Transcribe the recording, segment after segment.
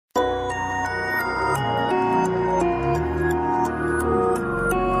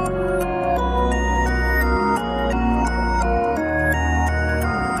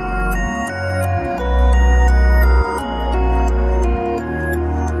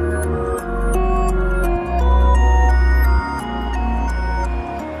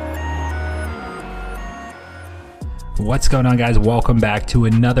What's going on, guys? Welcome back to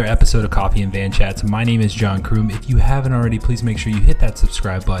another episode of Coffee and Van Chats. My name is John Kroom. If you haven't already, please make sure you hit that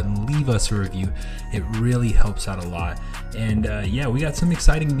subscribe button, leave us a review. It really helps out a lot. And we got some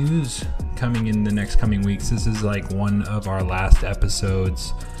exciting news coming in the next coming weeks. This is like one of our last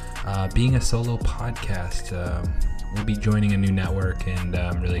episodes. Being a solo podcast, we'll be joining a new network, and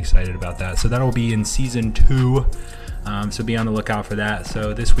I'm really excited about that. So that'll be in season 2. So be on the lookout for that.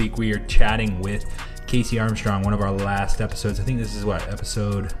 So this week we are chatting with Casey Armstrong, one of our last episodes. I think this is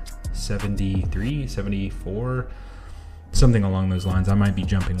episode 73, 74, something along those lines. I might be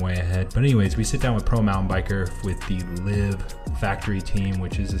jumping way ahead. But anyways, we sit down with pro mountain biker with the Live Factory team,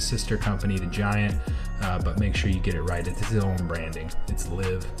 which is a sister company to Giant. But make sure you get it right. It's its own branding. It's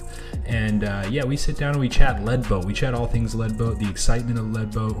Live. And we sit down and we chat lead boat. We chat all things lead boat, the excitement of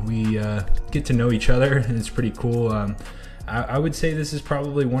lead boat. We get to know each other, and it's pretty cool. I would say this is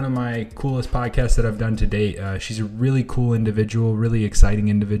probably one of my coolest podcasts that I've done to date. She's a really cool individual, really exciting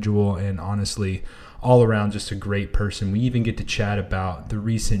individual, and honestly, all around just a great person. We even get to chat about the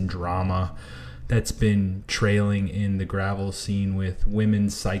recent drama that's been trailing in the gravel scene with women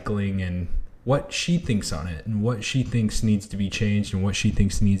cycling and what she thinks on it and what she thinks needs to be changed and what she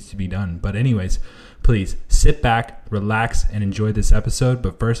thinks needs to be done. But anyways, please sit back, relax, and enjoy this episode.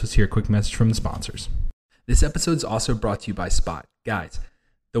 But first, let's hear a quick message from the sponsors. This episode is also brought to you by Spot. Guys,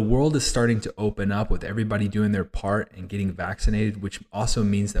 the world is starting to open up with everybody doing their part and getting vaccinated, which also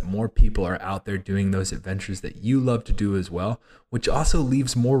means that more people are out there doing those adventures that you love to do as well, which also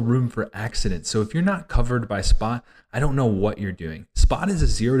leaves more room for accidents. So if you're not covered by Spot, I don't know what you're doing. Spot is a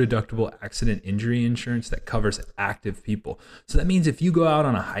zero deductible accident injury insurance that covers active people. So that means if you go out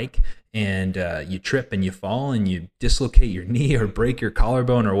on a hike and you trip and you fall and you dislocate your knee or break your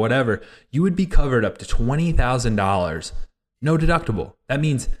collarbone or whatever, you would be covered up to $20,000. No deductible. That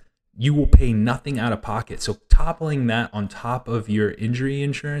means you will pay nothing out of pocket. So toppling that on top of your injury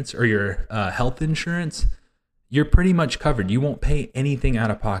insurance or your health insurance, you're pretty much covered. You won't pay anything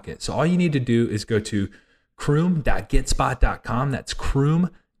out of pocket. So all you need to do is go to kroom.getspot.com. That's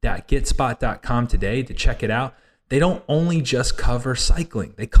kroom.getspot.com today to check it out. They don't only just cover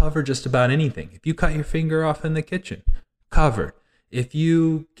cycling. They cover just about anything. If you cut your finger off in the kitchen, covered. If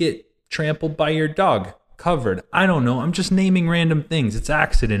you get trampled by your dog, covered. I don't know. I'm just naming random things. It's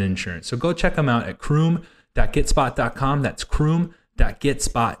accident insurance. So go check them out at kroom.getspot.com. That's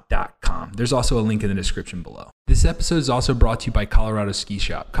kroom.getspot.com. There's also a link in the description below. This episode is also brought to you by Colorado Ski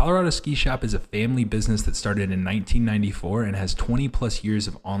Shop. Colorado Ski Shop is a family business that started in 1994 and has 20 plus years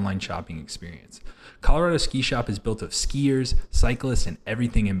of online shopping experience. Colorado Ski Shop is built of skiers, cyclists, and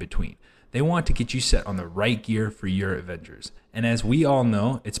everything in between. They want to get you set on the right gear for your adventures. And as we all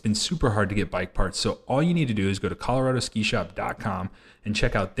know, it's been super hard to get bike parts. So all you need to do is go to coloradoskishop.com and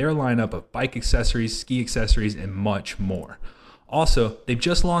check out their lineup of bike accessories, ski accessories, and much more. Also, they've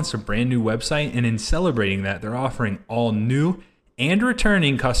just launched a brand new website, and in celebrating that, they're offering all new and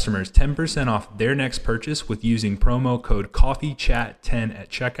returning customers 10% off their next purchase with using promo code CoffeeChat10 at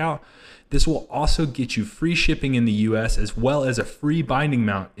checkout. This will also get you free shipping in the US as well as a free binding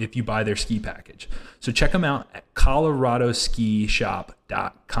mount if you buy their ski package. So check them out at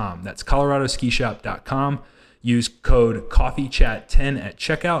coloradoskishop.com. That's coloradoskishop.com. Use code CoffeeChat10 at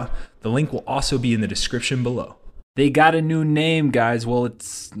checkout. The link will also be in the description below. They got a new name, guys. Well,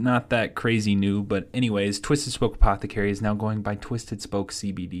 it's not that crazy new, but anyways, Twisted Spoke Apothecary is now going by Twisted Spoke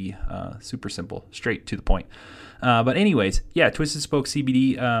CBD. Super simple, straight to the point. But anyways, Twisted Spoke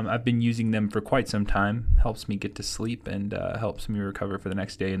CBD, I've been using them for quite some time. Helps me get to sleep and helps me recover for the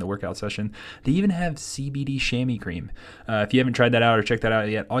next day in the workout session. They even have CBD chamois cream. If you haven't tried that out or checked that out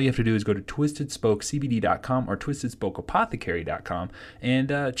yet, all you have to do is go to twistedspokecbd.com or twistedspokeapothecary.com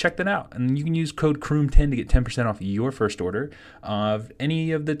and check that out. And you can use code KROOM10 to get 10% off your first order of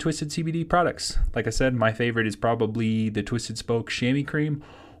any of the Twisted CBD products. Like I said, my favorite is probably the Twisted Spoke chamois cream,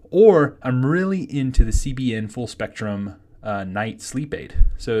 or I'm really into the CBN Full Spectrum Night Sleep Aid.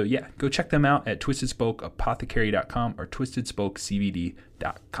 So go check them out at twistedspokeapothecary.com or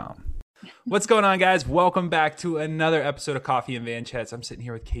twistedspokecbd.com. What's going on, guys? Welcome back to another episode of Coffee and Van Chats. I'm sitting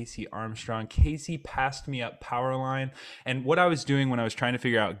here with Casey Armstrong. Casey passed me up Powerline, and what I was doing when I was trying to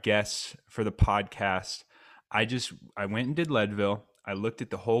figure out guests for the podcast, I went and did Leadville. I looked at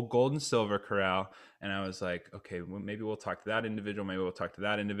the whole gold and silver corral, and I was like, okay, well, maybe we'll talk to that individual. Maybe we'll talk to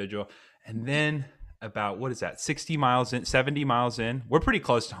that individual. And then about, 60 miles in, 70 miles in, we're pretty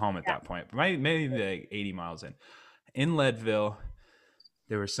close to home at that point, maybe like 80 miles in Leadville,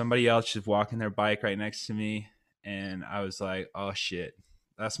 there was somebody else just walking their bike right next to me. And I was like, oh shit,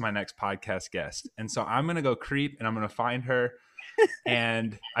 that's my next podcast guest. And so I'm going to go creep and I'm going to find her.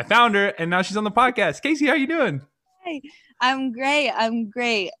 And I found her, and now she's on the podcast. Casey, how you doing? Hi. I'm great. I'm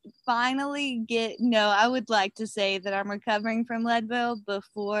great. Finally no, I would like to say that I'm recovering from Leadville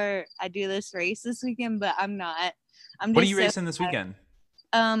before I do this race this weekend, but I'm not. I'm What are just you so racing this weekend?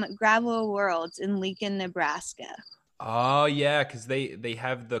 Gravel Worlds in Lincoln, Nebraska. Oh yeah, because they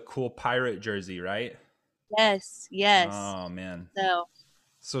have the cool pirate jersey, right? Yes, yes. Oh man, So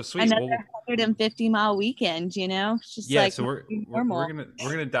so sweet. another Well, 150-mile weekend, it's just yeah. like So my we're new we're, we're normal. gonna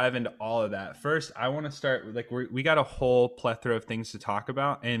we're gonna dive into all of that. First, I want to start with we got a whole plethora of things to talk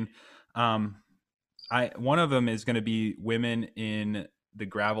about, and um, I one of them is going to be women in the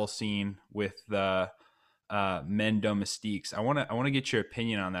gravel scene with the men domestiques. I want to get your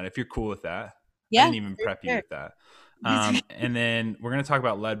opinion on that if you're cool with that. I Yeah, didn't even for prep you sure. with that. And then we're gonna talk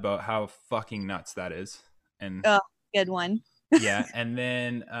about lead boat, how fucking nuts that is, and Oh, good one. yeah, and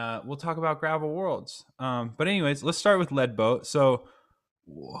then we'll talk about gravel worlds. But anyways, let's start with lead boat. So,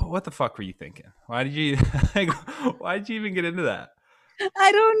 what the fuck were you thinking? Why did you like, why did you even get into that?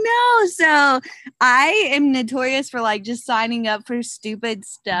 I don't know. So I am notorious for like just signing up for stupid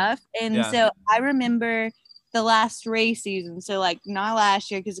stuff. And Yeah, so I remember the last race season. So like not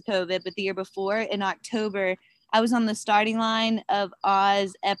last year because of COVID, but the year before in October, I was on the starting line of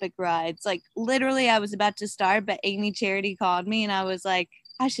Oz Epic Rides. Like literally I was about to start, but Amy Charity called me and I was like,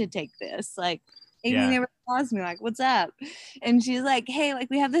 I should take this. Like Amy yeah, never calls me, like, what's up? And she's like, hey, like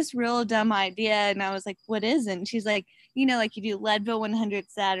we have this real dumb idea. And I was like, what is it? And she's like, like you do Leadville 100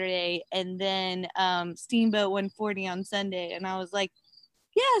 Saturday and then Steamboat 140 on Sunday. And I was like,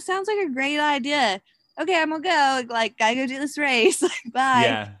 yeah, sounds like a great idea. Okay, I'm gonna go. Like, gotta go do this race. Like,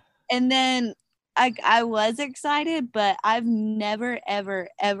 bye. yeah. And then I was excited, but I've never, ever,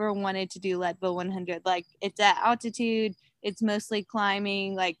 ever wanted to do Leadville 100. Like, it's at altitude, it's mostly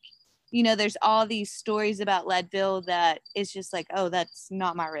climbing. Like, there's all these stories about Leadville that it's just like, oh, that's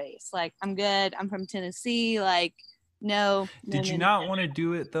not my race. Like, I'm good. I'm from Tennessee. Like, no, no, Did you no, no. not want to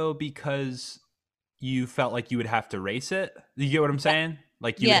do it though because you felt like you would have to race it? You get what I'm Yeah, saying?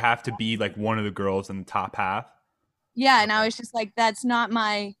 Like you would yeah, have to be like one of the girls in the top half. yeah. And I Okay. was just like, that's not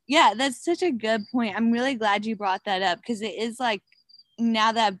my, yeah, that's such a good point. I'm really glad you brought that up because it is like,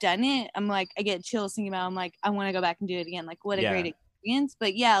 now that I've done it, I'm like, I get chills thinking about it. I'm like, I want to go back and do it again. Like, what a great Yeah. experience.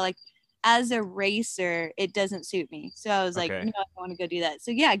 But yeah, like, as a racer, it doesn't suit me. So I was like, Okay. no, I don't want to go do that.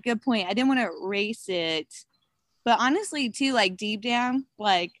 So yeah, good point. I didn't want to race it. But honestly, too, like deep down,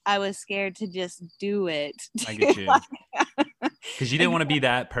 like I was scared to just do it. I get you. Because you didn't Like, want to be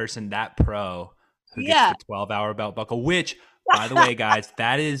that person, that pro who gets yeah. the 12-hour belt buckle, which by the way, guys,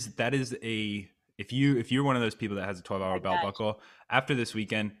 that is a if you're one of those people that has a Oh 12-hour my belt gosh. buckle after this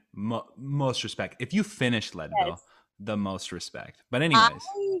weekend, most respect. If you finish Leadville, Yes. the most respect. But I anyways,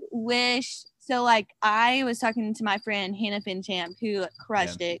 wish so. Like, I was talking to my friend Hannah Finchamp, who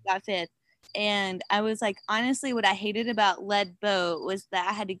yeah, crushed it, got fifth. And I was like, honestly, what I hated about Lead Boat was that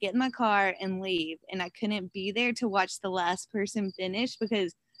I had to get in my car and leave, and I couldn't be there to watch the last person finish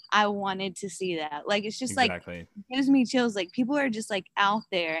because I wanted to see that. Like, it's just like, exactly. it gives me chills. Like, people are just like out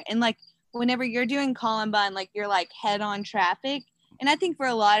there. And like, whenever you're doing Columbine, like, you're like head on traffic, and I think for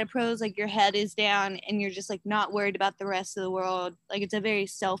a lot of pros, like your head is down and you're just like not worried about the rest of the world. Like it's a very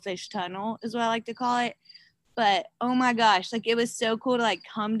selfish tunnel, is what I like to call it. But oh my gosh, like it was so cool to like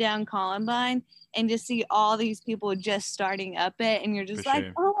come down Columbine and just see all these people just starting up it. And you're For just like,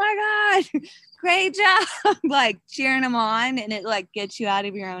 sure. oh my gosh, great job. Like cheering them on. And it like gets you out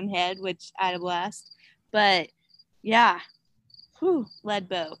of your own head, which I had a blast. But yeah, whew, lead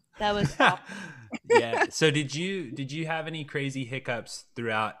bow. That was awesome. Yeah. So did you have any crazy hiccups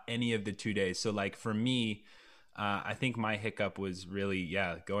throughout any of the 2 days? So like for me, I think my hiccup was really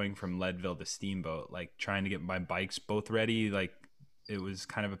going from Leadville to Steamboat, like trying to get my bikes both ready. Like it was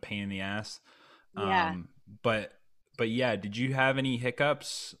kind of a pain in the ass. Yeah. Um, but but yeah, did you have any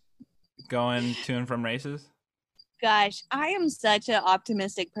hiccups going to and from races? Gosh, I am such an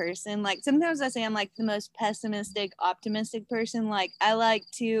optimistic person. Like sometimes I say I'm like the most pessimistic, optimistic person. Like I like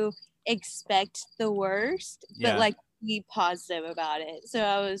to expect the worst, but Yeah. like be positive about it.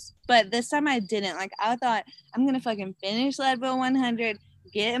 So but this time I didn't. Like I thought I'm gonna fucking finish Leadville 100,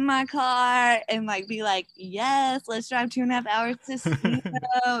 get in my car, and like be like, yes, let's drive 2.5 hours to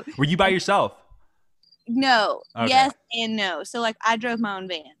Steamboat. Were you by yourself? No, Okay. yes and no. So like I drove my own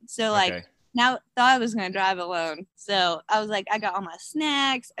van. So like Okay. now thought I was gonna drive alone. So I was like, I got all my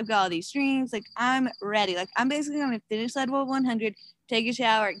snacks, I've got all these drinks, like I'm ready. Like I'm basically gonna finish Leadville 100, take a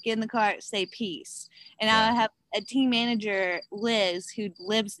shower, get in the car, say peace. And Yeah. I have a team manager, Liz, who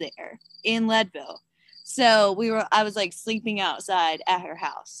lives there in Leadville. So I was like sleeping outside at her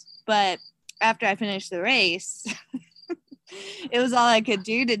house. But after I finished the race, It was all I could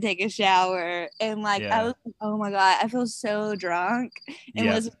do to take a shower. And like I Yeah. was like, oh my God, I feel so drunk. And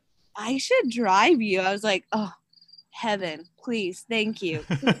Yeah. was I should drive you. I was like, oh heaven, please, thank you.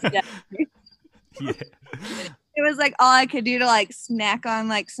 Please drive me. Yeah. It was like all I could do to like snack on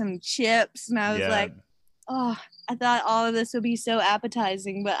like some chips. And I was Yeah. like, oh, I thought all of this would be so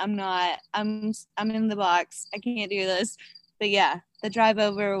appetizing, but I'm not. I'm in the box. I can't do this. But yeah, the drive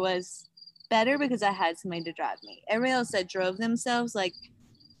over was better because I had somebody to drive me. Everybody else that drove themselves, like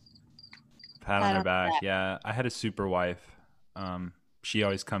Pat on pat their on the back. back. Yeah. I had a super wife. She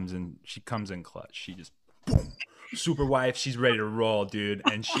always comes in clutch. She just super wife. She's ready to roll, dude.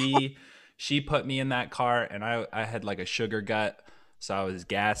 And she put me in that car, and I had like a sugar gut, so I was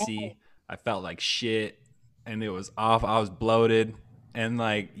gassy. I felt like shit, and it was off. I was bloated, and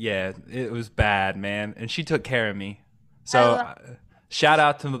like yeah, it was bad, man. And she took care of me. I So love shout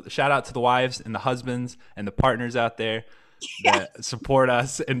out to the wives and the husbands and the partners out there that support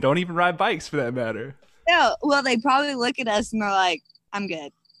us and don't even ride bikes for that matter. no. Well, they probably look at us and they're like, I'm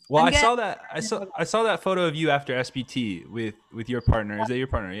good. Well, I'm I good. saw that. I saw that photo of you after SBT with your partner. Is that your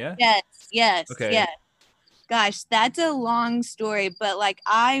partner? Yeah. Yes, yes, Okay. yes. Gosh, that's a long story, but like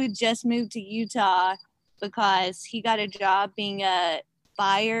I just moved to Utah because he got a job being a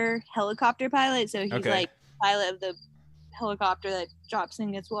fire helicopter pilot. So he's Okay. like pilot of the helicopter that drops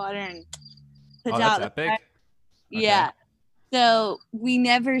and gets water and puts Oh, that's out the epic. fire. Okay. Yeah. So we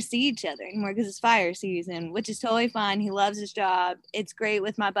never see each other anymore because it's fire season, which is totally fine. He loves his job. It's great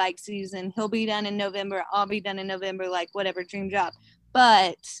with my bike season. He'll be done in November. I'll be done in November, like whatever, dream job.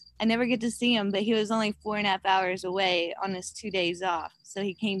 But I never get to see him. But he was only 4.5 hours away on his 2 days off. So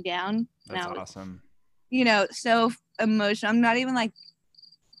he came down. And That's I was, awesome. so emotional. I'm not even like,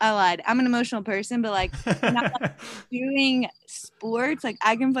 I lied. I'm an emotional person, but like not doing sports, like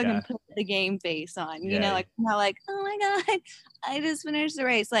I can fucking Yeah. put the game face on, Yeah. like I'm not like, oh my God, I just finished the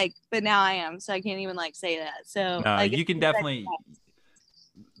race. Like, but now I am, so I can't even like say that. So No, like you can definitely.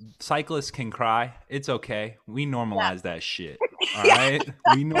 Cyclists can cry. It's okay. We normalize that shit. All right,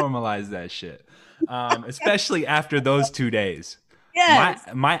 we normalize that shit. Especially after those 2 days. yes.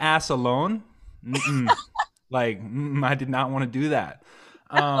 My ass alone. Like I did not want to do that.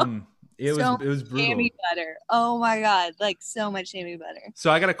 It So was brutal. Jamie butter. Oh my God, like so much Jamie butter. So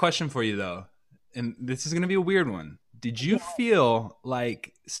I got a question for you though, and this is gonna be a weird one. Did you feel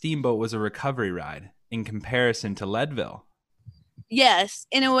like Steamboat was a recovery ride in comparison to Leadville? Yes,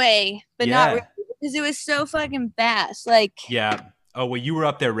 in a way, but Yeah. not really because it was so fucking fast. Like, Yeah. Oh well, you were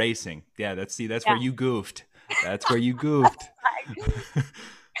up there racing. Yeah, that's Yeah. where you goofed. That's where you goofed.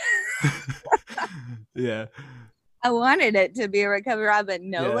 Yeah. I wanted it to be a recovery ride, but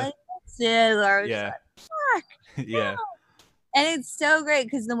no Yeah. one did. Or I was Yeah. like, fuck. Yeah. And it's so great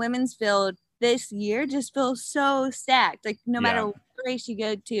because the women's field this year just feels so stacked. Like no matter Yeah. what race you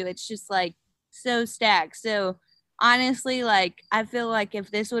go to, it's just like so stacked. So honestly, like I feel like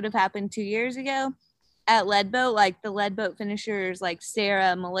if this would have happened 2 years ago at Leadboat, like the Leadboat finishers like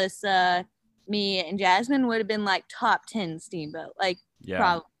Sarah, Melissa, me, and Jasmine would have been like top 10 Steamboat. Like Yeah.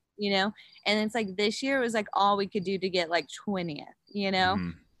 probably, And it's like this year it was like all we could do to get like 20th,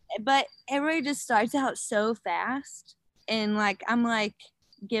 Mhm. But everybody just starts out so fast. And like I'm like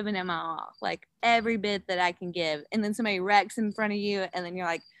giving him all, like every bit that I can give. And then somebody wrecks in front of you, and then you're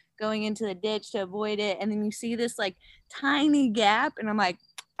like going into the ditch to avoid it. And then you see this like tiny gap, and I'm like,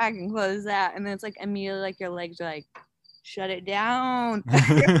 I can close that. And then it's like immediately like your legs are like, shut it down.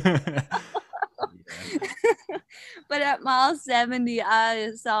 But at mile 70,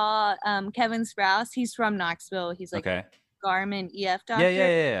 I saw Kevin Sprouse. He's from Knoxville. He's like Okay. Garmin EF doctor.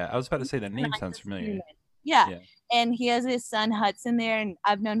 Yeah. I was about to say that name sounds familiar. Yeah. Yeah. And he has his son Hudson there, and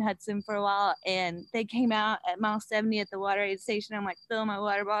I've known Hudson for a while. And they came out at mile 70 at the water aid station. I'm like filling my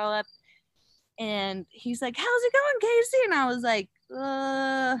water bottle up, and he's like, "How's it going, Casey?" And I was like,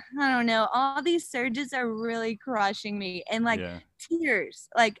 I don't know. All these surges are really crushing me, and like Yeah. tears.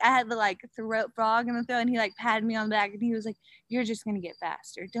 Like I had the like throat frog in the throat, and he like patted me on the back, and he was like, "You're just gonna get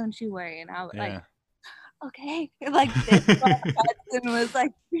faster. Don't you worry." And I was like, Yeah. okay. Like this Hudson was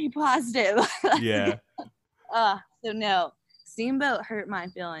like be positive. Yeah. So no, Steamboat hurt my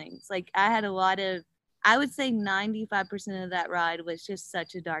feelings. Like I had a lot of, I would say 95% of that ride was just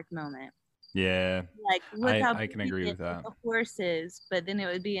such a dark moment. Yeah. Like look how I can agree with that. the horses, but then it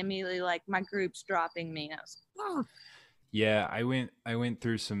would be immediately like my group's dropping me. And I was like, oh. Yeah, I went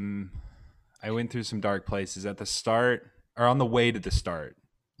through some dark places at the start, or on the way to the start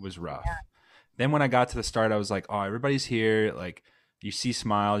was rough. Yeah. Then when I got to the start, I was like, oh, everybody's here. Like You see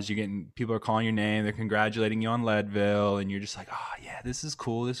smiles, people are calling your name, they're congratulating you on Leadville, and you're just like, oh yeah, this is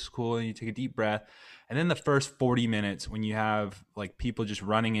cool, and you take a deep breath. And then the first 40 minutes when you have like people just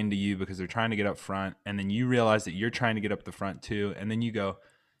running into you because they're trying to get up front, and then you realize that you're trying to get up the front too, and then you go,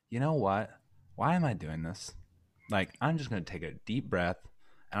 you know what? Why am I doing this? Like, I'm just going to take a deep breath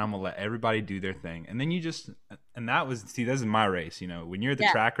and I'm going to let everybody do their thing. And then this is my race, when you're the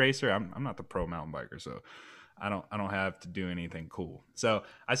track racer, I'm not the pro mountain biker. So I don't have to do anything cool. So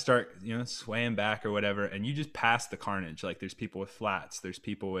I start, swaying back or whatever. And you just pass the carnage. Like there's people with flats. There's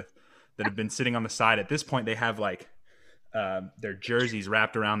people that have been sitting on the side. At this point, they have like their jerseys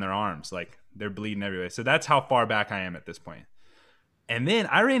wrapped around their arms. Like they're bleeding everywhere. So that's how far back I am at this point. And then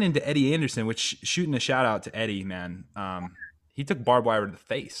I ran into Eddie Anderson, which shooting a shout out to Eddie, man. He took barbed wire to the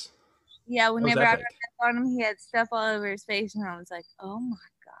face. Yeah, whenever I ran on him, he had stuff all over his face, and I was like, "Oh my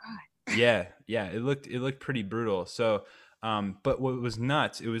god." Yeah, it looked pretty brutal. So, but what was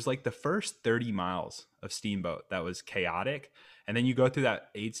nuts? It was like the first 30 miles of Steamboat that was chaotic, and then you go through that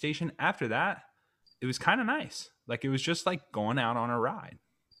aid station. After that, it was kind of nice. Like it was just like going out on a ride.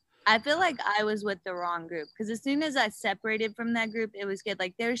 I feel like I was with the wrong group because as soon as I separated from that group, it was good.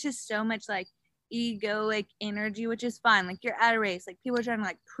 Like there's just so much like egoic energy, which is fine. Like you're at a race, like people are trying to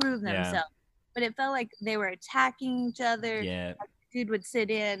like prove themselves, but it felt like they were attacking each other. Yeah. Like, dude would sit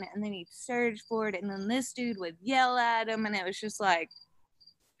in and then he'd surge forward, and then this dude would yell at him, and it was just like,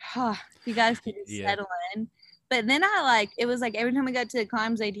 oh, you guys could just settle in. But then it was like every time we got to the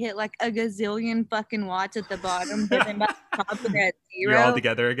climbs, they'd hit like a gazillion fucking watts at the bottom, but then by the top of that 0. You're all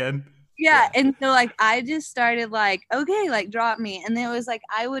together again? Yeah. And so like I just started like, okay, like drop me. And then it was like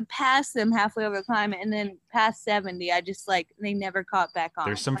I would pass them halfway over the climb, and then past 70, I just like they never caught back on.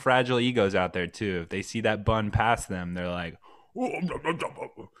 There's some fragile egos out there too. If they see that bun past them, they're like,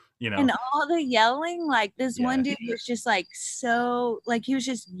 And all the yelling, like this one dude was just like so like he was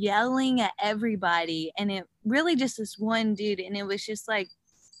just yelling at everybody, and it really just this one dude, and it was just like,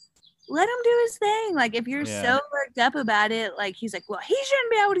 let him do his thing. Like if you're so worked up about it, like he's like, well, he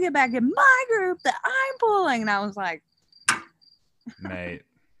shouldn't be able to get back in my group that I'm pulling. And I was like, mate,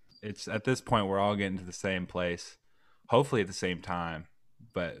 it's at this point we're all getting to the same place, hopefully at the same time.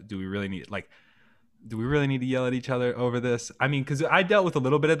 But do we really need to yell at each other over this? I mean, because I dealt with a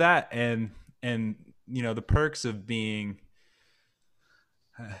little bit of that, and the perks of being,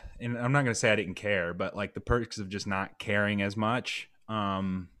 and I'm not going to say I didn't care, but like the perks of just not caring as much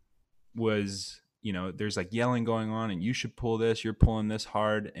was, there's like yelling going on, and you should pull this, you're pulling this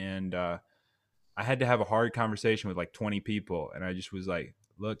hard, and I had to have a hard conversation with like 20 people, and I just was like,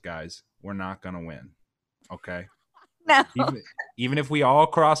 look, guys, we're not going to win, okay? No. Even if we all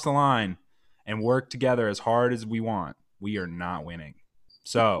cross the line and work together as hard as we want, we are not winning.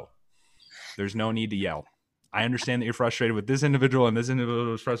 So there's no need to yell. I understand that you're frustrated with this individual, and this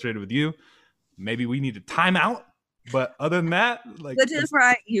individual is frustrated with you. Maybe we need a timeout. But other than that, like, go to the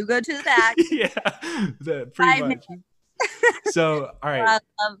front, you go to the back. Yeah, pretty much. So, all right. I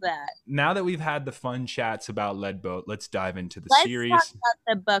love that. Now that we've had the fun chats about Leadboat, let's dive into the series. Let's talk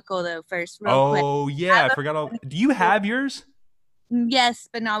about the buckle though first. Real quick. Yeah, I forgot all. Do you have yours? Yes,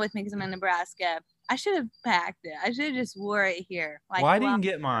 but not with me because I'm in Nebraska. I should have packed it. I should have just wore it here. Like, well, I didn't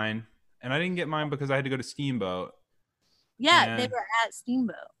get mine, and I didn't get mine because I had to go to Steamboat. Yeah, they were at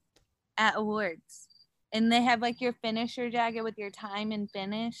Steamboat at awards. And they have like your finisher jacket with your time and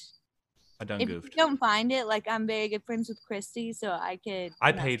finish. I done if goofed. If you don't find it, like I'm very good friends with Christy, so I could.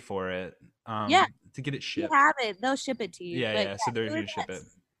 I paid for it. To get it shipped. You have it. They'll ship it to you. Yeah. So they're gonna ship it.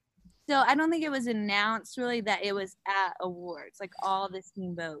 So I don't think it was announced really that it was at awards, like all the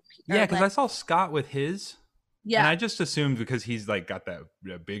Steamboat. Yeah, because I saw Scott with his. Yeah. And I just assumed because he's like got that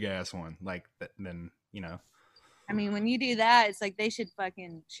big ass one, like that, then I mean, when you do that, it's like they should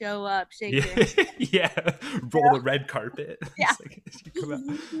fucking show up, shake your roll the red carpet. Yeah.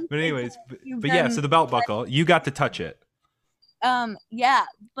 But anyways, but yeah, so the belt buckle, you got to touch it. Yeah,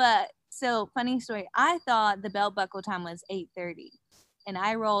 but so funny story. I thought the belt buckle time was 8:30, and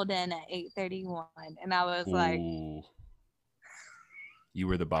I rolled in at 8:31, and I was like, you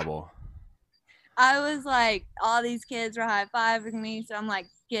were the bubble. I was like, all these kids were high-fiving me, so I'm like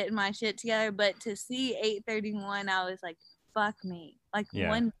getting my shit together. But to see 8:31, I was like, fuck me. Like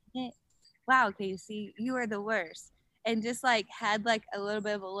 1 minute. Wow, Casey, you are the worst. And just like had like a little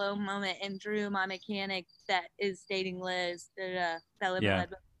bit of a low moment. And Drew, my mechanic that is dating Liz, that live in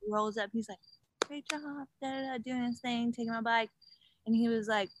Leadville, he rolls up. He's like, great job, doing his thing, taking my bike. And he was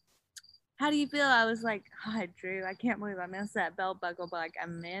like, how do you feel? I was like, God, Drew, I can't believe I missed that belt buckle by like a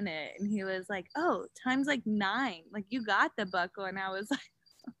minute. And he was like, oh, time's like 9. Like, you got the buckle. And I was like,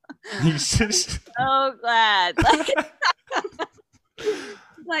 I'm so glad. Like,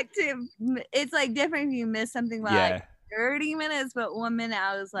 Like it's like different if you miss something by like Yeah. 30 minutes, but 1 minute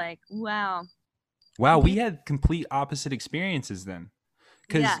I was like, wow. Wow, we had complete opposite experiences then.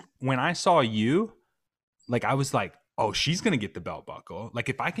 Because Yeah. when I saw you, like I was like, oh, she's gonna get the belt buckle. Like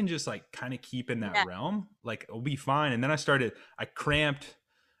if I can just like kind of keep in that Yeah. realm, like it'll be fine. And then I cramped.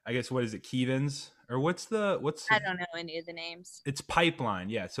 I guess what is it, Kevins or what's I don't know any of the names. it's Pipeline.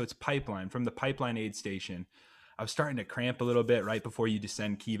 Yeah, so it's Pipeline from the Pipeline aid station. I was starting to cramp a little bit right before you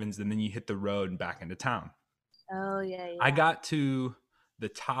descend Kevins, and then you hit the road and back into town. Oh yeah, I yeah. got to the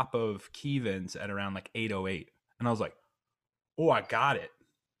top of Kevins at around like 8:08, and I was like, "Oh, I got it!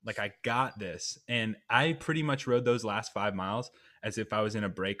 Like I got this!" And I pretty much rode those last 5 miles as if I was in a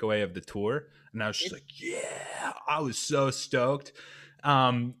breakaway of the tour, and I was just like, "Yeah!" I was so stoked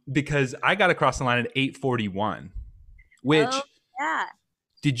because I got across the line at 8:41. Oh Which yeah.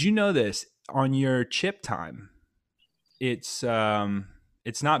 did you know this on your chip time? It's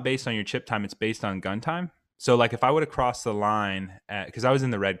not based on your chip time; it's based on gun time. So like if I would have crossed the line at because I was in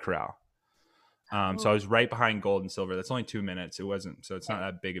the red corral. So I was right behind gold and silver. That's only 2 minutes. It wasn't, so it's not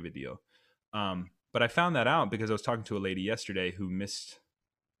that big of a deal. But I found that out because I was talking to a lady yesterday who missed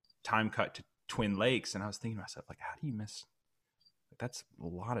time cut to Twin Lakes, and I was thinking to myself, like, how do you miss? Like, that's a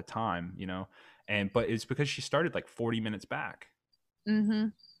lot of time, you know. But it's because she started like 40 minutes back. Mm-hmm.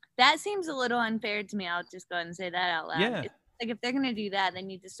 That seems a little unfair to me. I'll just go ahead and say that out loud. Yeah. It's like if they're gonna do that, they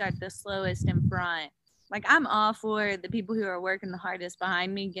need to start the slowest in front. Like I'm all for the people who are working the hardest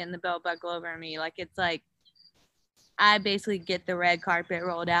behind me getting the belt buckle over me. Like it's like I basically get the red carpet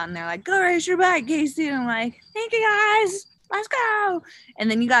rolled out and they're like, go race your bike, Casey. And I'm like, thank you guys. Let's go.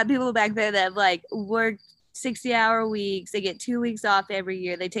 And then you got people back there that have like worked 60-hour weeks. They get 2 weeks off every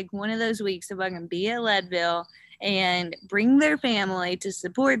year. They take one of those weeks to fucking be at Leadville and bring their family to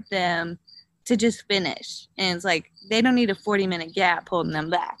support them to just finish. And it's like they don't need a 40-minute gap holding them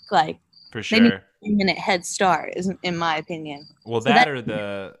back. Like For they need sure. a 40-minute head start, is in my opinion. Well, So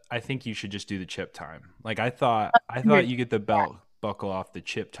I think you should just do the chip time. Like I thought you get the belt buckle off the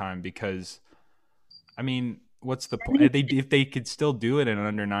chip time because, I mean, what's the point? If they could still do it in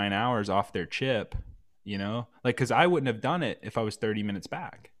under 9 hours off their chip, you know, like because I wouldn't have done it if I was 30 minutes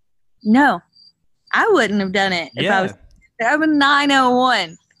back. No, I wouldn't have done it if I was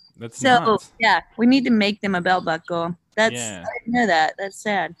 9:01. That's so nuts. yeah, we need to make them a belt buckle. I didn't know that. That's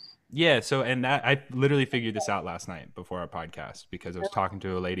sad. Yeah, so and that I literally figured this out last night before our podcast because I was talking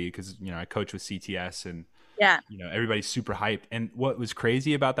to a lady because I coach with CTS and everybody's super hyped. And what was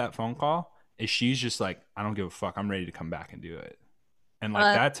crazy about that phone call is she's just like, I don't give a fuck. I'm ready to come back and do it. And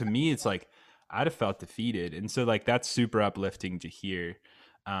like that to me, it's like I'd have felt defeated, and so like that's super uplifting to hear.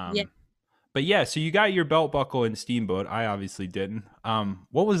 But yeah, so you got your belt buckle in Steamboat. I obviously didn't.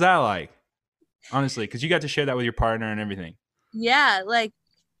 What was that like? Honestly, because you got to share that with your partner and everything. Yeah, like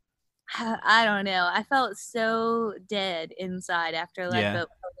I don't know. I felt so dead inside after Leadville for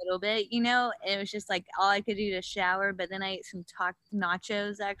a little bit, It was just like all I could do to shower, but then I ate some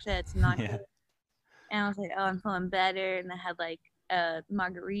nachos. Actually, I had some nachos, and I was like, "Oh, I'm feeling better." And I had like a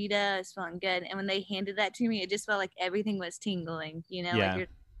margarita. I was feeling good. And when they handed that to me, it just felt like everything was tingling. Like you're,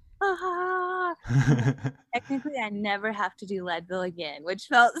 technically, I never have to do Leadville again, which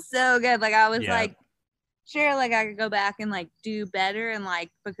felt so good. Like I was like. Sure, like I could go back and like do better and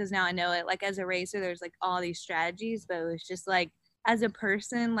like because now I know it. Like as a racer, there's like all these strategies, but it was just like as a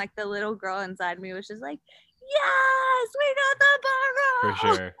person, like the little girl inside me was just like, yes, we got the buckle.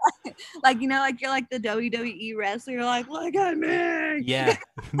 For sure. Like like you're like the WWE wrestler, you're like, look at me. Yeah,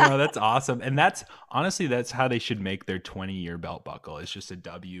 no, that's awesome, and that's honestly that's how they should make their 20-year belt buckle. It's just a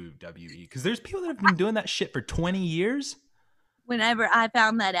WWE because there's people that have been doing that shit for 20 years. Whenever I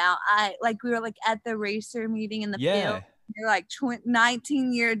found that out, we were like at the racer meeting in the field. They're like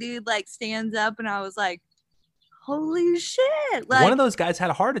 19-year dude like stands up, and I was like, "Holy shit!" Like one of those guys had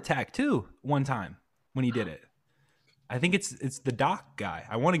a heart attack too one time when he did it. I think it's the doc guy.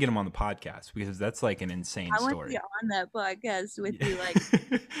 I want to get him on the podcast because that's like an insane story. I want to get on that podcast with you,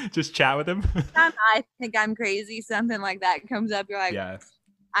 like just chat with him. I think I'm crazy. Something like that comes up. You're like,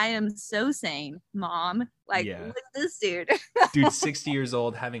 I am so sane, Mom. Like, look at this dude. Dude, 60 years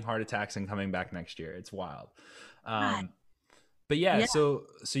old, having heart attacks and coming back next year. It's wild. But so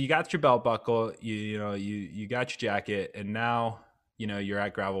you got your belt buckle, you got your jacket, and now, you're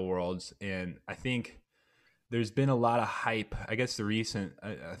at Gravel Worlds. And I think there's been a lot of hype. I guess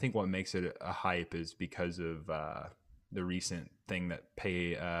I think what makes it a hype is because of the recent thing that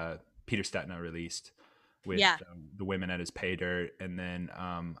Peter Stetina released with the women at his pay dirt. And then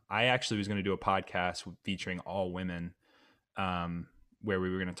I actually was going to do a podcast featuring all women where we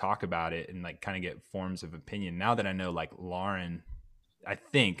were going to talk about it and like kind of get forms of opinion. Now that I know like Lauren I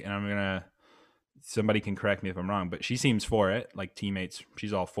think, and somebody can correct me if I'm wrong, but she seems for it, like teammates,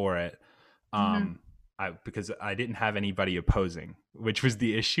 she's all for it. Mm-hmm. Because I didn't have anybody opposing, which was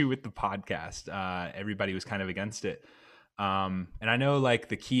the issue with the podcast. Everybody was kind of against it. And I know like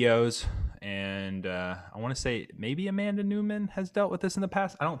the Keos and I want to say maybe Amanda Newman has dealt with this in the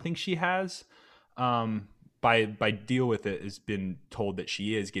past. I don't think she has. By deal with it has been told that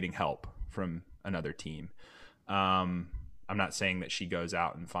she is getting help from another team. I'm not saying that she goes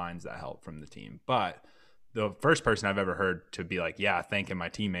out and finds that help from the team, but the first person I've ever heard to be like, yeah, thanking my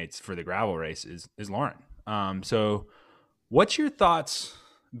teammates for the gravel race is Lauren. So what's your thoughts?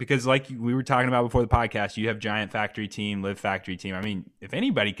 Because like we were talking about before the podcast, you have Giant Factory Team, Live Factory Team. I mean, if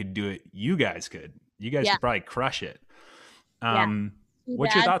anybody could do it, you guys could. You guys Yeah. could probably crush it. Yeah.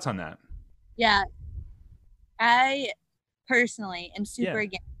 What's your thoughts on that? Yeah. I personally am super Yeah.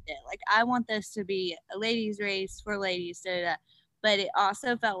 against it. Like, I want this to be a ladies' race for ladies, but it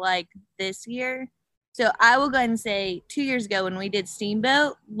also felt like this year. So I will go ahead and say 2 years ago when we did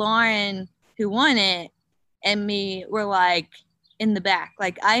Steamboat, Lauren, who won it, and me were like in the back.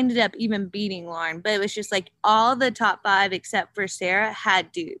 Like, I ended up even beating Lauren, but it was just like all the top 5 except for Sarah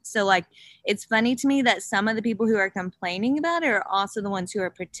had dudes. So like, it's funny to me that some of the people who are complaining about it are also the ones who are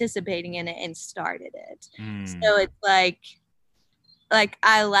participating in it and started it. So it's like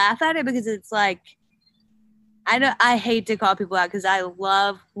I laugh at it because it's like, I hate to call people out because I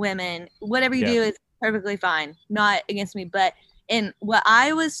love women. Whatever you do is perfectly fine, not against me. But in what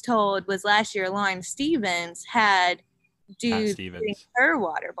I was told was last year, Lauren Stevens had dudes getting her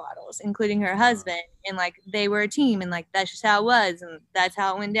water bottles, including her husband, and like they were a team, and like that's just how it was, and that's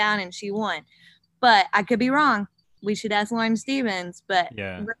how it went down, and she won. But I could be wrong. We should ask Lauren Stevens. But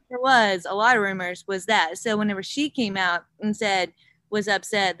there was a lot of rumors was that. So whenever she came out and was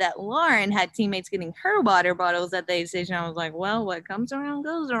upset that Lauren had teammates getting her water bottles at the aid station, I was like, well, what comes around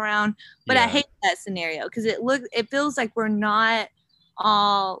goes around. But I hate that scenario because it feels like we're not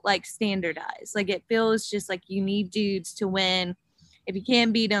all like standardized. Like it feels just like you need dudes to win. If you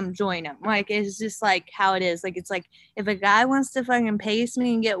can't beat them, join them. Like it's just like how it is. Like it's like if a guy wants to fucking pace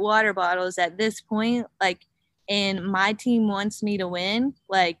me and get water bottles at this point, like, and my team wants me to win,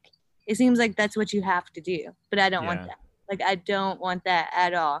 like it seems like that's what you have to do. But I don't want that. Like I don't want that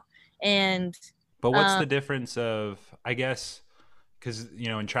at all. But what's the difference of, I guess, because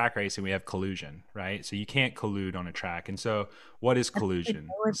in track racing we have collusion, right? So you can't collude on a track. And so what is collusion?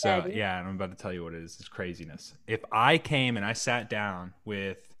 So yeah, and I'm about to tell you what it is. It's craziness. If I came and I sat down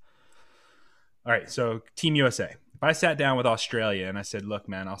with, all right, so Team USA. If I sat down with Australia and I said, look,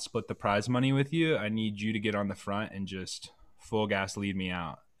 man, I'll split the prize money with you. I need you to get on the front and just full gas lead me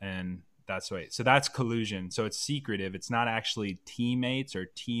out. And that's right. So that's collusion. So it's secretive. It's not actually teammates or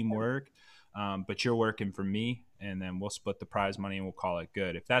teamwork, but you're working for me, and then we'll split the prize money and we'll call it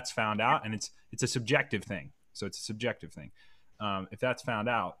good. If that's found out, and it's a subjective thing. So it's a subjective thing. If that's found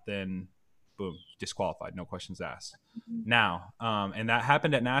out, then boom, disqualified, no questions asked. Now, and that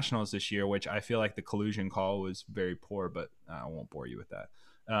happened at nationals this year, which I feel like the collusion call was very poor, but I won't bore you with that.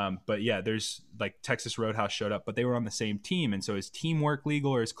 But yeah, there's like Texas Roadhouse showed up, but they were on the same team. And so is teamwork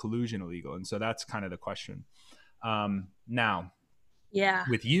legal or is collusion illegal? And so that's kind of the question. Now,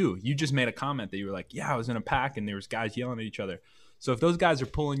 with you just made a comment that you were like, yeah, I was in a pack and there was guys yelling at each other. So if those guys are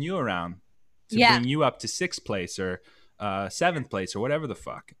pulling you around to bring you up to 6th place or 7th place or whatever the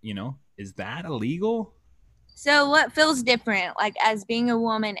fuck, is that illegal? So what feels different, like as being a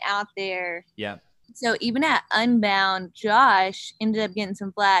woman out there? Yeah. So even at Unbound, Josh ended up getting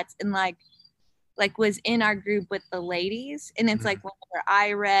some flats and like was in our group with the ladies. And it's like whenever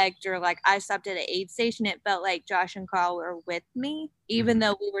I wrecked or like I stopped at an aid station, it felt like Josh and Carl were with me, even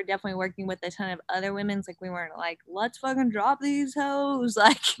though we were definitely working with a ton of other women's. Like we weren't like, let's fucking drop these hoes.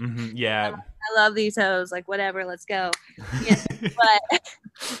 Like, yeah, I love these hoes. Like whatever, let's go. But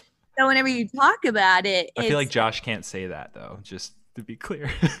so whenever you talk about it, I feel like Josh can't say that though. Just to be clear,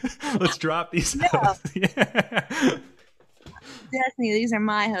 let's drop these hoes. Destiny, these are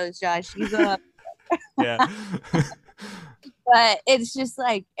my hoes, Josh. You go up. Yeah. But it's just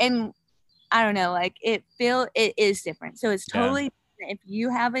like, and I don't know, like it is different. So it's totally different if you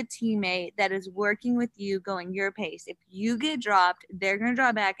have a teammate that is working with you going your pace. If you get dropped, they're going to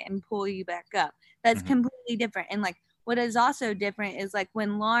draw back and pull you back up. That's completely different. And like what is also different is like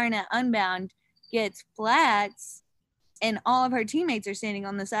when Lauren at Unbound gets flats and all of her teammates are standing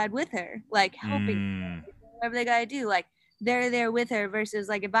on the side with her, like helping whatever they got to do. Like they're there with her versus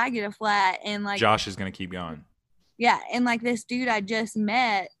like if I get a flat and like Josh is going to keep going. Yeah. And like this dude I just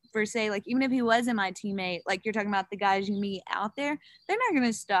met for say, like, even if he wasn't my teammate, like you're talking about the guys you meet out there, they're not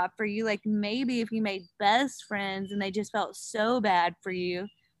going to stop for you. Like, maybe if you made best friends and they just felt so bad for you,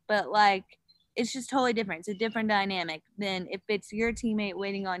 but like, it's just totally different. It's a different dynamic than if it's your teammate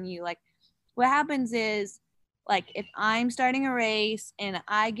waiting on you. Like, what happens is, like, if I'm starting a race and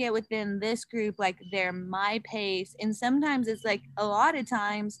I get within this group, like, they're my pace. And sometimes it's like, a lot of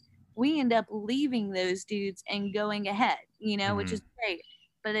times we end up leaving those dudes and going ahead, which is great.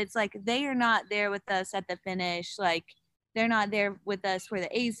 But it's like, they are not there with us at the finish. Like, they're not there with us for the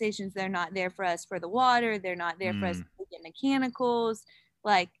aid stations. They're not there for us for the water. They're not there for us to get mechanicals.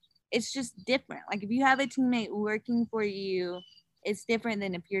 Like, it's just different. Like, if you have a teammate working for you, it's different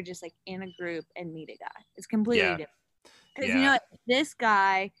than if you're just like in a group and meet a guy. It's completely different. Because this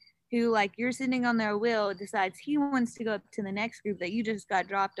guy who, like, you're sitting on their wheel decides he wants to go up to the next group that you just got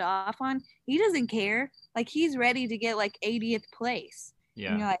dropped off on. He doesn't care. Like, he's ready to get like 80th place.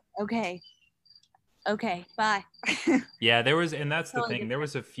 Yeah. And you're like, okay, bye. Yeah, and that's the thing. There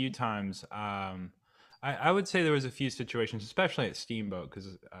was a few times, I would say there was a few situations, especially at Steamboat,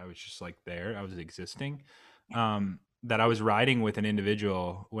 because I was just like there, I was existing, that I was riding with an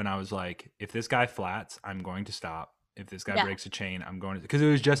individual when I was like, if this guy flats, I'm going to stop. If this guy breaks a chain, I'm going to, because it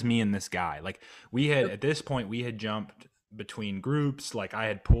was just me and this guy. Like, we had, at this point, we had jumped between groups. Like, I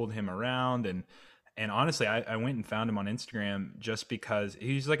had pulled him around, and honestly, I went and found him on Instagram just because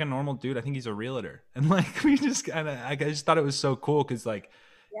he's like a normal dude. I think he's a realtor. And like, we just kind of, I just thought it was so cool. Cause like,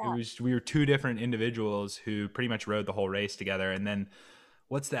 we were two different individuals who pretty much rode the whole race together. And then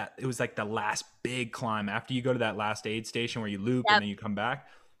what's that? It was like the last big climb after you go to that last aid station where you loop and then you come back.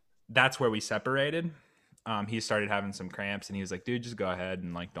 That's where we separated. He started having some cramps and he was like, dude, just go ahead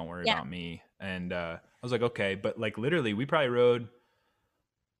and like, don't worry about me. And I was like, okay. But like, literally we probably rode,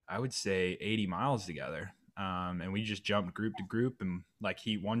 I would say 80 miles together. And we just jumped group to group. And like,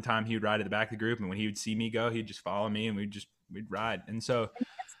 one time he would ride at the back of the group, and when he would see me go, he'd just follow me and we'd ride. And so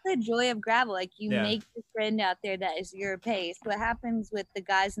the joy of gravel, like, you make a friend out there that is your pace. What happens with the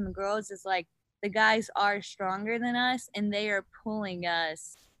guys and the girls is, like, the guys are stronger than us and they are pulling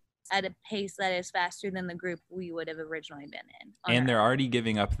us at a pace that is faster than the group we would have originally been in. And they're already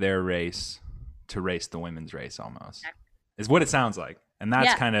giving up their race to race the women's race, almost is what it sounds like. And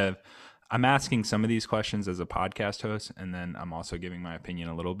that's kind of, I'm asking some of these questions as a podcast host, and then I'm also giving my opinion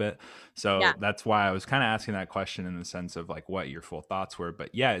a little bit. So that's why I was kind of asking that question in the sense of like what your full thoughts were.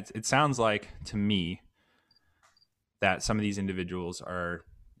 But yeah, it sounds like to me that some of these individuals are,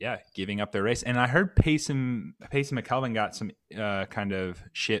 giving up their race. And I heard Payson McKelvin got some kind of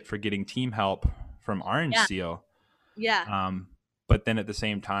shit for getting team help from Orange Seal. Yeah. But then at the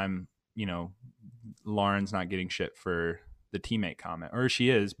same time, Lauren's not getting shit for the teammate comment, or she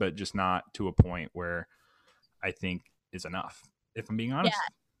is, but just not to a point where I think is enough, if I'm being honest.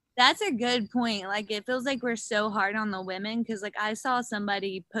 Yeah, that's a good point. Like, it feels like we're so hard on the women, because like I saw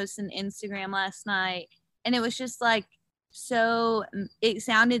somebody post an Instagram last night and it was just like, so it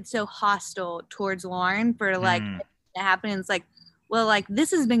sounded so hostile towards Lauren for like it to happen. It's like, well, like,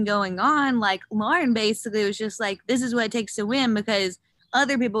 this has been going on. Like, Lauren basically was just like, this is what it takes to win, because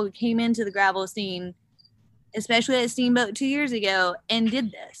other people came into the gravel scene, especially at Steamboat 2 years ago, and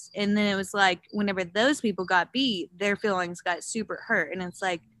did this. And then it was like, whenever those people got beat, their feelings got super hurt. And it's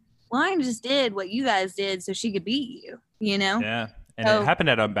like, Lauren just did what you guys did so she could beat you, Yeah. And it happened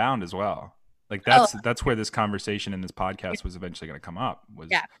at Unbound as well. Like, that's where this conversation in this podcast was eventually going to come up, was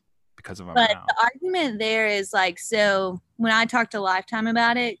because of Unbound. But the argument there is like, so when I talked to Lifetime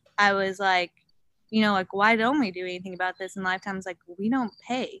about it, I was like, like, why don't we do anything about this? And Lifetime's like, we don't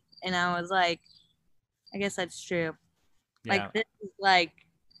pay. And I was like, I guess that's true. Yeah. Like, this is like,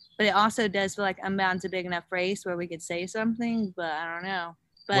 but it also does feel like Unbound's a big enough race where we could say something, but I don't know.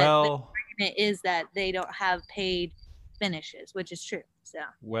 But the argument is that they don't have paid finishes, which is true.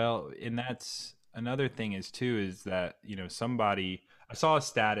 So and that's another thing is that somebody, I saw a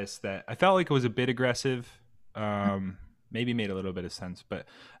status that I felt like it was a bit aggressive, maybe made a little bit of sense, but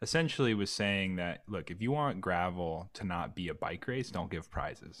essentially was saying that, look, if you want gravel to not be a bike race, don't give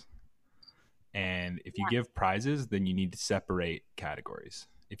prizes. And if you give prizes, then you need to separate categories.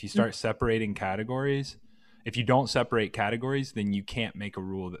 If you start separating categories, if you don't separate categories, then you can't make a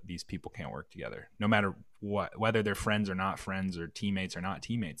rule that these people can't work together, no matter what, whether they're friends or not friends, or teammates or not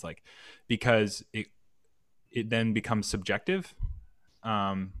teammates. Like, because it then becomes subjective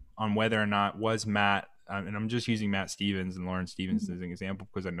on whether or not was Matt, and I'm just using Matt Stevens and Lauren Stevens as an example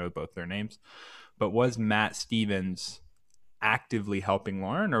because I know both their names, but was Matt Stevens actively helping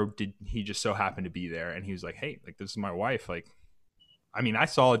Lauren, or did he just so happen to be there and he was like, hey, like, this is my wife. Like, I mean, I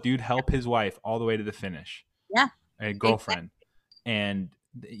saw a dude help his wife all the way to the finish. Yeah. A girlfriend. Exactly. And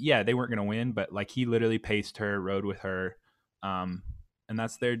yeah, they weren't going to win, but like he literally paced her, rode with her. And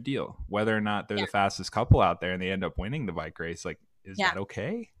that's their deal. Whether or not they're Yeah. the fastest couple out there and they end up winning the bike race, like, is Yeah. that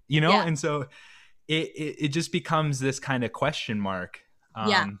okay? You know? Yeah. And so it just becomes this kind of question mark.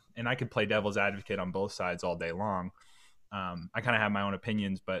 Yeah. And I could play devil's advocate on both sides all day long. I kind of have my own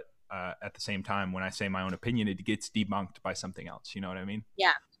opinions, but at the same time, when I say my own opinion, it gets debunked by something else. You know what I mean?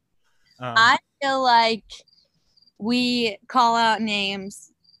 Yeah. I feel like we call out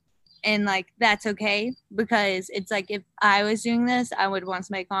names and like that's okay, because it's like if I was doing this, I would want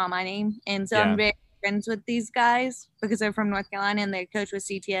somebody to call out my name. And so I'm very friends with these guys because they're from North Carolina and their coach was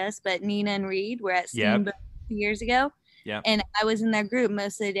CTS. But Nina and Reed were at Steamboat 2 years ago. Yeah. And I was in their group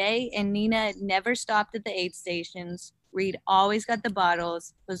most of the day, and Nina never stopped at the aid stations. Reed always got the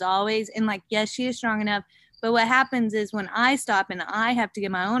bottles, was always, and like, yes, she is strong enough. But what happens is when I stop and I have to get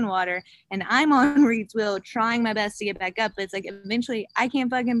my own water and I'm on Reed's wheel trying my best to get back up, but it's like eventually I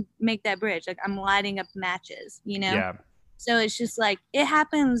can't fucking make that bridge. Like I'm lighting up matches, you know? Yeah. So it's just like, it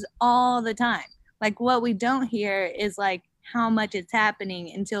happens all the time. Like what we don't hear is like how much it's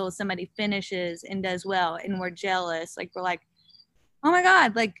happening until somebody finishes and does well and we're jealous. Like we're like, oh my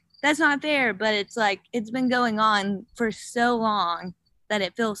God, like that's not fair. But it's like, it's been going on for so long that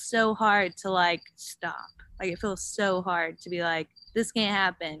it feels so hard to like stop. Like it feels so hard to be like, this can't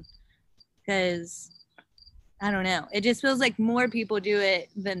happen, because I don't know. It just feels like more people do it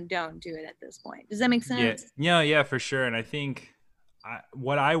than don't do it at this point. Does that make sense? Yeah, for sure. And I think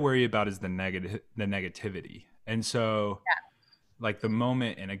what I worry about is the negativity. And so like the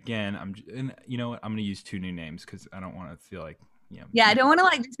moment, and again, and you know what, I'm going to use 2 new names because I don't want to feel like, you know. Yeah, I don't want to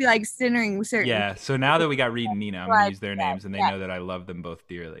like just be like centering certain. Yeah, so now that we got Reed and Nina, I'm going to use their names, and they know that I love them both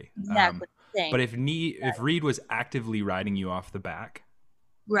dearly. Exactly. But if Reed was actively riding you off the back,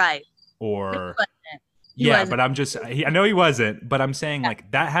 right, or He wasn't. but I know he wasn't, but I'm saying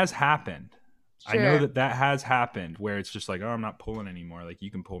like that has happened. Sure. I know that has happened where it's just like, oh, I'm not pulling anymore. Like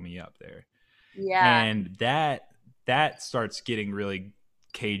you can pull me up there. Yeah. And that starts getting really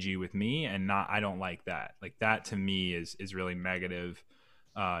cagey with me, and I don't like that. Like that to me is really negative.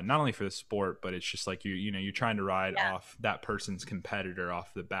 Not only for the sport, but it's just like you're trying to ride off that person's competitor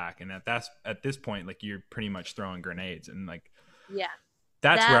off the back, and at this point, like you're pretty much throwing grenades, and like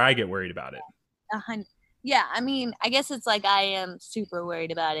that's where I get worried about it. Yeah, I mean, I guess it's like I am super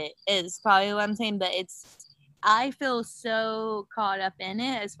worried about it is probably what I'm saying, but I feel so caught up in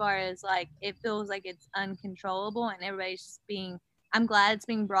it as far as like it feels like it's uncontrollable, and everybody's just I'm glad it's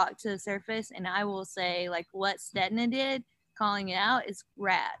being brought to the surface, and I will say like what Stetina did, calling it out, is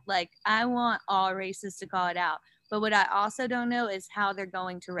rad. Like I want all races to call it out, but what I also don't know is how they're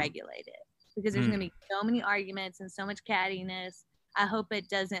going to regulate it, because there's going to be so many arguments and so much cattiness. I hope it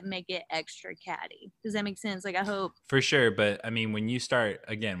doesn't make it extra catty. Does that make sense? Like I hope. For sure, but I mean, when you start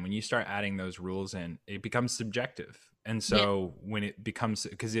adding those rules in, it becomes subjective. And so when it becomes,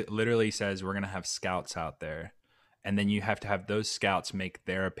 because it literally says we're going to have scouts out there, and then you have to have those scouts make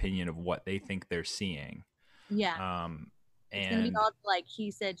their opinion of what they think they're seeing. Yeah. It's going to be all like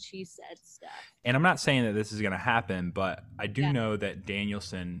he said, she said stuff. And I'm not saying that this is going to happen, but I do know that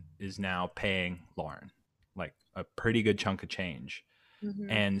Danielson is now paying Lauren like a pretty good chunk of change. Mm-hmm.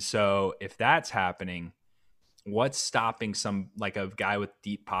 And so if that's happening, what's stopping like a guy with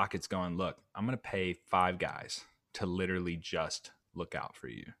deep pockets going, look, I'm going to pay 5 guys to literally just look out for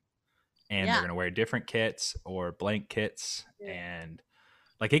you. And they're going to wear different kits or blank kits. Yeah. And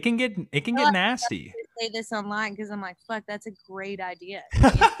like, it can get nasty. I say this online because I'm like, fuck, that's a great idea.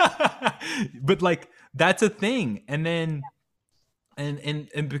 But like, that's a thing. And then, and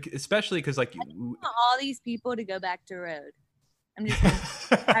especially because like, I want all these people to go back to road. I'm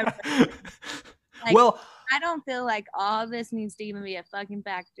just like, well, I don't feel like all this needs to even be a fucking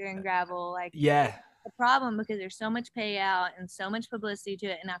factor in gravel. Like, yeah, the problem, because there's so much payout and so much publicity to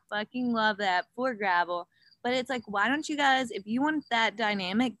it, and I fucking love that for gravel. But it's like, why don't you guys, if you want that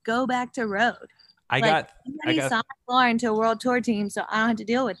dynamic, go back to road? I got signed Lauren to a world tour team, so I don't have to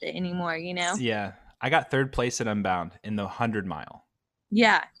deal with it anymore. You know? Yeah, I got 3rd place at Unbound in the 100 mile.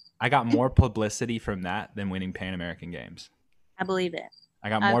 Yeah, I got more publicity from that than winning Pan American Games. I believe it. I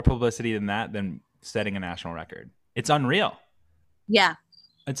got more publicity than that than setting a national record. It's unreal. Yeah.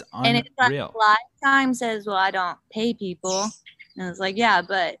 It's unreal. And it's like Lifetime says, well, I don't pay people. And it's like, yeah,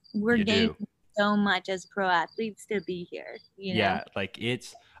 but we're gaining so much as pro athletes to be here. You know? Yeah, like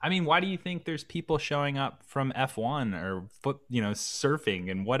I mean, why do you think there's people showing up from F1 or surfing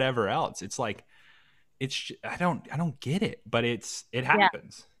and whatever else? It's like, I don't get it, but it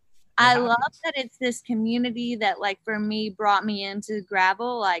happens. I love that it's this community that, like, for me, brought me into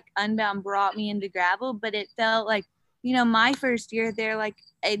gravel. Like, Unbound brought me into gravel, but it felt like my first year there, like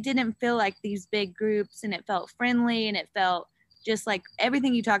it didn't feel like these big groups, and it felt friendly, and it felt just like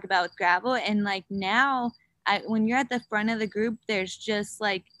everything you talk about with gravel. And like now, when you're at the front of the group, there's just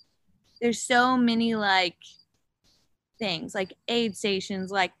like there's so many like things like aid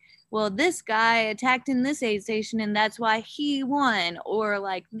stations, like, well, this guy attacked in this aid station and that's why he won, or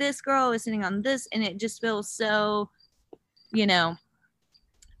like this girl is sitting on this, and it just feels so, I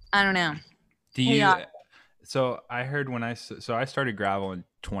don't know. Do you? So I heard so I started gravel in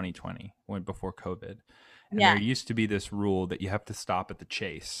 2020, before COVID, and there used to be this rule that you have to stop at the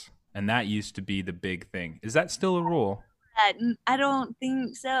chase, and that used to be the big thing. Is that still a rule? I don't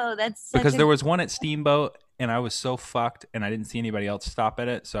think so. That's because there was one at Steamboat, and I was so fucked, and I didn't see anybody else stop at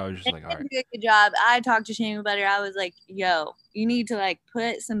it, so I was just like, all right. Good job. I talked to Shane about it. I was like, yo, you need to like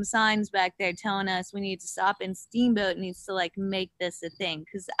put some signs back there telling us we need to stop, and Steamboat needs to like make this a thing,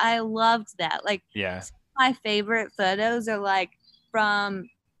 because I loved that. Like, yeah, my favorite photos are like from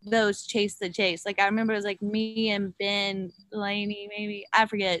those Chase the Chase. Like I remember it was like me and Ben Delaney, maybe, I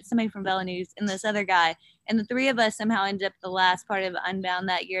forget, somebody from Bella News, and this other guy, and the three of us somehow ended up the last part of Unbound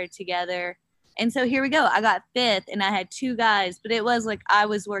that year together. And so here we go. I got fifth, and I had two guys, but it was like I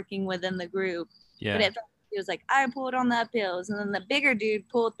was working within the group. Yeah. But it was like I pulled on the uphills, and then the bigger dude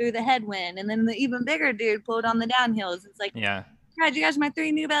pulled through the headwind, and then the even bigger dude pulled on the downhills. It's like, yeah, God, you guys are my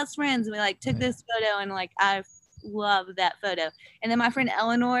three new best friends. And we like took this photo, and like I love that photo. And then my friend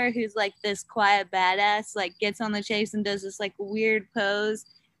Eleanor, who's like this quiet badass, like gets on the chase and does this like weird pose,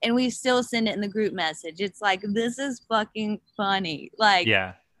 and we still send it in the group message. It's like, this is fucking funny. Like,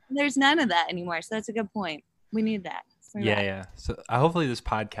 yeah, there's none of that anymore. So that's a good point. We need that. Yeah. So hopefully this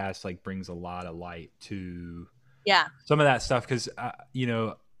podcast like brings a lot of light to some of that stuff, because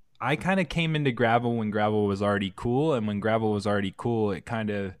I kind of came into gravel when gravel was already cool, and when gravel was already cool, it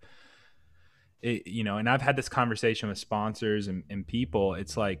kind of and I've had this conversation with sponsors and people.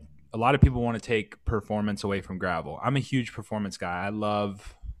 It's like a lot of people want to take performance away from gravel. I'm a huge performance guy. I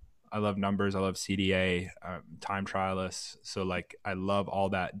love numbers. I love CDA, time trialists. So like, I love all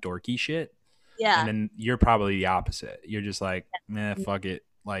that dorky shit. Yeah. And then you're probably the opposite. You're just like, fuck it.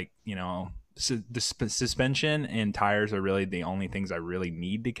 Like, the suspension and tires are really the only things I really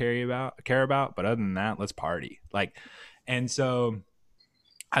need to care about. But other than that, let's party. Like, and so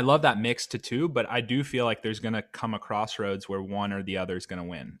I love that mix to two, but I do feel like there's going to come a crossroads where one or the other is going to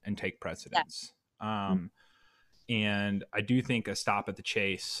win and take precedence. Yeah. And I do think a stop at the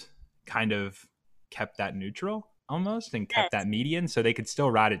chase kind of kept that neutral almost, and kept that median, so they could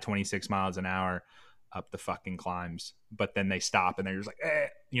still ride at 26 miles an hour up the fucking climbs, but then they stop and they're just like,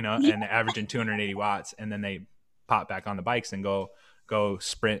 and averaging 280 watts, and then they pop back on the bikes and go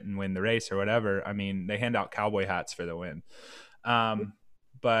sprint and win the race or whatever. I mean, they hand out cowboy hats for the win.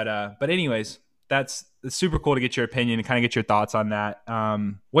 But anyways, it's super cool to get your opinion and kind of get your thoughts on that.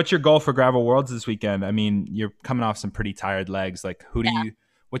 What's your goal for Gravel Worlds this weekend? I mean, you're coming off some pretty tired legs. Like,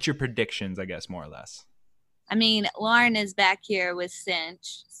 what's your predictions, I guess, more or less? I mean, Lauren is back here with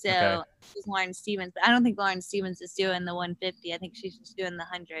Cinch, so she's Lauren Stevens, but I don't think Lauren Stevens is doing the 150. I think she's just doing the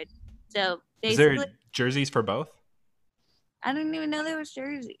 100. So basically, is there jerseys for both? I didn't even know there was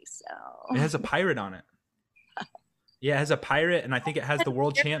jerseys. So it has a pirate on it. Yeah, it has a pirate, and I think it has the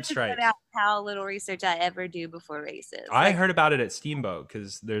world champ stripe. How little research I ever do before races. I heard about it at Steamboat,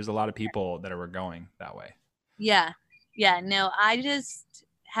 because there's a lot of people that are going that way. Yeah. No, I just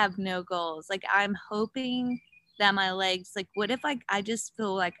have no goals. Like, I'm hoping that my legs, like, what if I just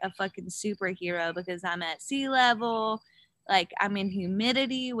feel like a fucking superhero because I'm at sea level, like I'm in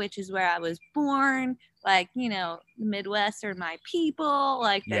humidity, which is where I was born, like, the Midwest are my people,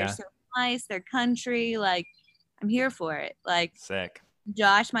 like they're so nice, their country, like I'm here for it. Like, sick.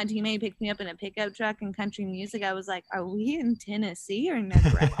 Josh, my teammate, picked me up in a pickup truck and country music. I was like, are we in Tennessee or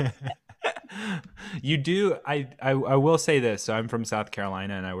Nebraska? You do. I will say this. So I'm from South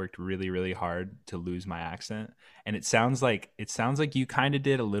Carolina, and I worked really, really hard to lose my accent. And it sounds like you kind of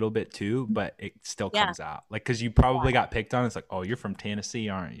did a little bit too, but it still comes out. Like, because you probably got picked on. It's like, oh, you're from Tennessee,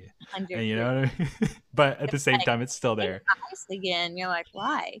 aren't you? And you know what I mean? But at the same time, it's still there. Nice again. You're like,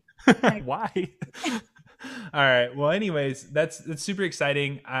 why? Why? All right. Well, anyways, that's super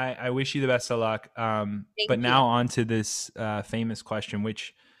exciting. I wish you the best of luck. But now on to this famous question,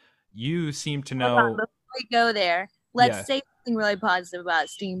 which you seem to know. Before we go there, let's say something really positive about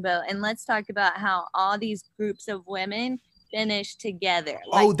Steamboat, and let's talk about how all these groups of women finish together.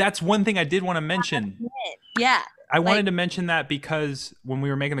 Like, that's one thing I did want to mention. Yeah. I wanted to mention that because when we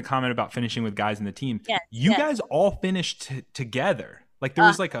were making the comment about finishing with guys in the team, you guys all finished together. Like, there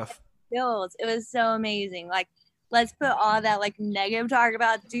was like a... It was so amazing. Like, let's put all that like negative talk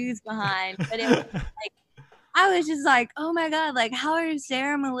about dudes behind, but it was like I was just like, oh my God, like how are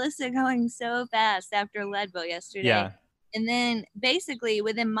Sarah and Melissa going so fast after Leadville yesterday? Yeah. And then basically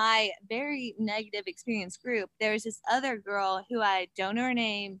within my very negative experience group, there was this other girl who I don't know her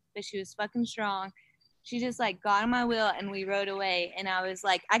name, but she was fucking strong. She just like got on my wheel and we rode away. And I was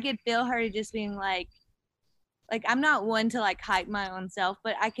like, I could feel her just being like I'm not one to like hype my own self,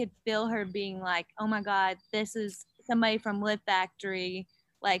 but I could feel her being like, oh my God, this is somebody from Lift Factory.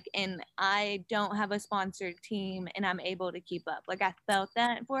 Like, and I don't have a sponsored team and I'm able to keep up. Like, I felt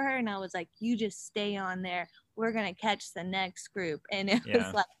that for her and I was like, you just stay on there. We're going to catch the next group. And it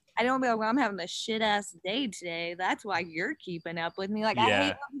was like, I don't be like, well, I'm having a shit ass day today. That's why you're keeping up with me. Like, I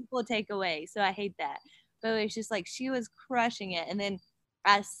hate when people take away. So I hate that. But it was just like, she was crushing it. And then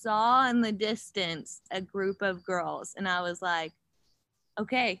I saw in the distance a group of girls and I was like,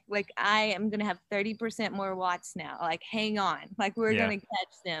 okay, like I am going to have 30% more watts now. Like, hang on. Like, we're going to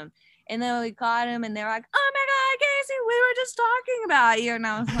catch them. And then we caught them and they're like, oh my God, Casey, we were just talking about you. And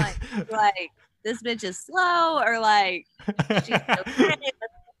I was like, this bitch is slow or like, she's okay. That's what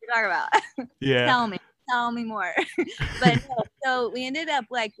we're talking about. Yeah. Tell me more. But no, so we ended up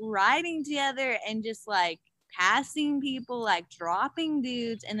like riding together and just like passing people, like dropping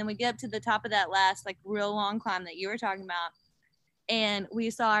dudes. And then we get up to the top of that last like real long climb that you were talking about. And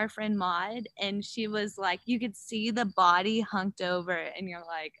we saw our friend Maud and she was like, you could see the body hunked over and you're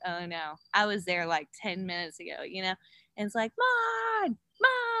like, oh no, I was there like 10 minutes ago, you know? And it's like, Maud.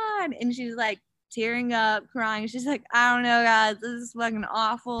 And she's like tearing up, crying. She's like, I don't know, guys, this is fucking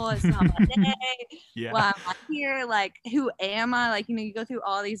awful. It's not my day. Why am I here? Like, who am I? Like, you know, you go through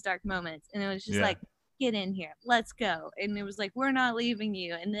all these dark moments. And it was just like, get in here. Let's go. And it was like, we're not leaving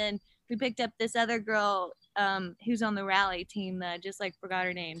you. And then we picked up this other girl who's on the rally team that I just like forgot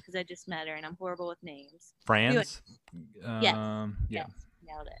her name because I just met her and I'm horrible with names. France? Yes.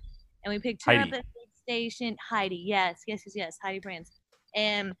 Nailed it. And we picked her up at the station. Heidi. Yes. Heidi France.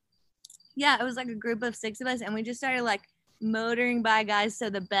 And yeah, it was like a group of 6 of us and we just started like motoring by guys. So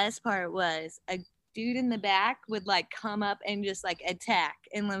the best part was a dude in the back would like come up and just like attack.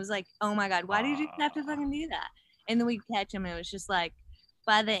 And I was like, oh my God, why did you have to fucking do that? And then we'd catch him and it was just like,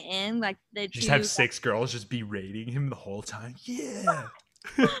 by the end, like the just have 6 girls just berating him the whole time. Yeah.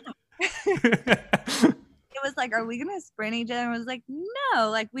 It was like, are we gonna sprint each other? And I was like, no,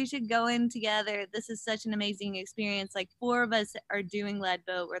 like we should go in together. This is such an amazing experience. Like 4 of us are doing lead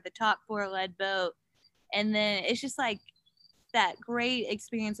boat. We're the top 4 lead boat. And then it's just like that great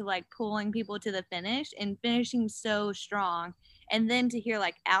experience of like pulling people to the finish and finishing so strong. And then to hear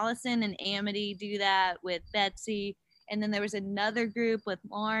like Allison and Amity do that with Betsy. And then there was another group with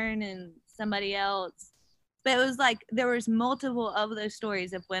Lauren and somebody else. But it was like there was multiple of those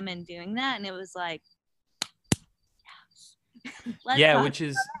stories of women doing that. And it was like, yeah, which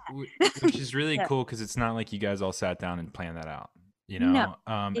is really cool because it's not like you guys all sat down and planned that out, you know?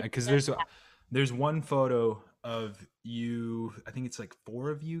 Because there's one photo of you, I think it's like 4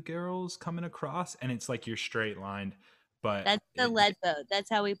 of you girls coming across and it's like you're straight lined, but that's the lead boat. That's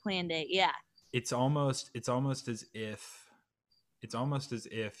how we planned it. Yeah. It's almost as if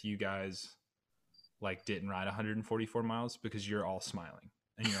you guys like didn't ride 144 miles because you're all smiling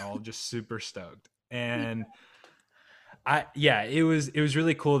and you're all just super stoked. And it was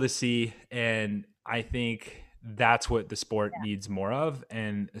really cool to see. And I think that's what the sport needs more of.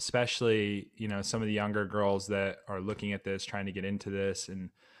 And especially, you know, some of the younger girls that are looking at this, trying to get into this and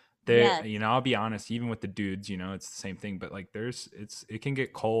you know, I'll be honest, even with the dudes, you know, it's the same thing, but like it can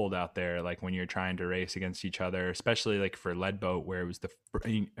get cold out there. Like when you're trying to race against each other, especially like for lead boat, where it was the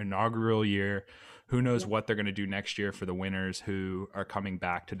inaugural year, who knows what they're going to do next year for the winners who are coming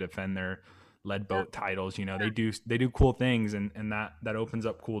back to defend their lead boat titles. You know, they do cool things and that opens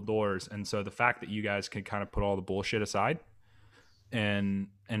up cool doors. And so the fact that you guys can kind of put all the bullshit aside and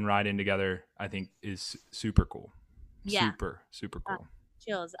ride in together, I think is super cool. Super cool.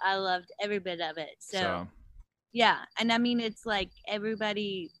 Chills. I loved every bit of it. So yeah. And I mean, it's like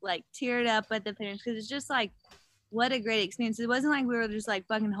everybody like teared up at the finish because it's just like, what a great experience. It wasn't like we were just like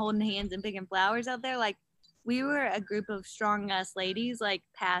fucking holding hands and picking flowers out there. Like we were a group of strong ass ladies, like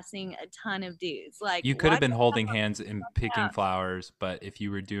passing a ton of dudes. Like you could have been holding hands and picking flowers, but if you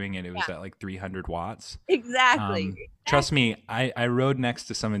were doing it, it was at like 300 watts. Exactly. Trust me, I rode next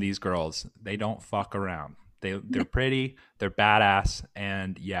to some of these girls. They don't fuck around. They're pretty, they're badass,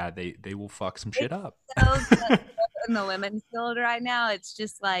 and they will fuck some shit up. So in the women's field right now, it's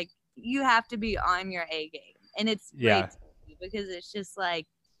just like you have to be on your A game, and it's great because it's just like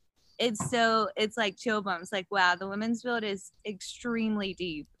it's like chill bumps. Like wow, the women's field is extremely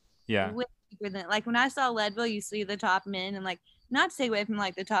deep. Yeah, way deeper than like when I saw Leadville, you see the top men and like not to stay away from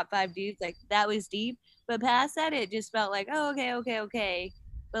like the top 5 dudes, like that was deep. But past that, it just felt like, oh, okay.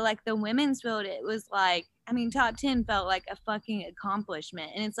 But like the women's field, it was like, I mean, top 10 felt like a fucking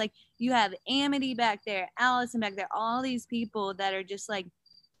accomplishment. And it's like you have Amity back there, Allison back there, all these people that are just like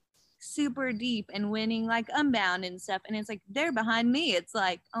super deep and winning like Unbound and stuff. And it's like they're behind me. It's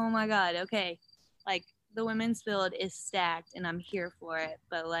like, oh my God, okay. Like the women's field is stacked and I'm here for it.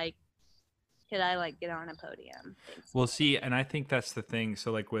 But like, could I like get on a podium? Well, see, and I think that's the thing.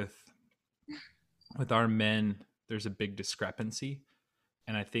 So like with our men, there's a big discrepancy.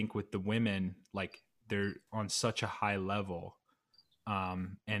 And I think with the women, like they're on such a high level.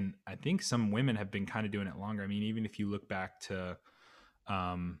 And I think some women have been kind of doing it longer. I mean, even if you look back to,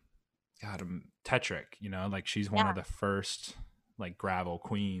 Tetrick, you know, like she's one of the first like gravel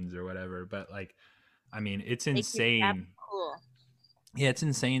queens or whatever. But like, I mean, it's insane. Cool. Yeah, it's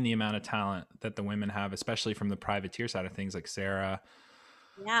insane the amount of talent that the women have, especially from the privateer side of things, like Sarah.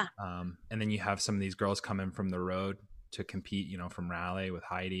 Yeah. And then you have some of these girls coming from the road to compete, you know, from Raleigh with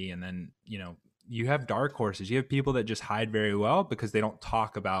Heidi. And then, you know, you have dark horses. You have people that just hide very well because they don't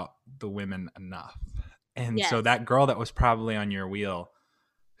talk about the women enough. And so that girl that was probably on your wheel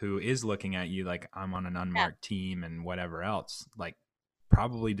who is looking at you like I'm on an unmarked team and whatever else, like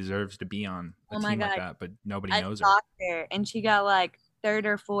probably deserves to be on a team like that, but nobody knows her. And she got like third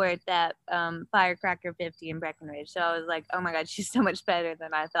or fourth at Firecracker 50 in Breckenridge. So I was like, oh my God, she's so much better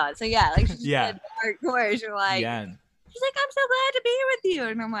than I thought. So yeah, like she's dark horse. You're like, she's like, I'm so glad to be here with you.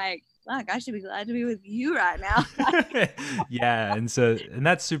 And I'm like, fuck, I should be glad to be with you right now. Yeah. And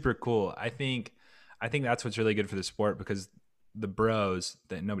that's super cool. I think that's what's really good for the sport because the bros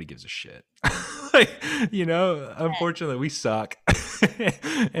that nobody gives a shit. Like, you know, unfortunately we suck.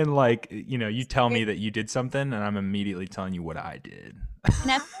 And like, you know, you tell me that you did something and I'm immediately telling you what I did.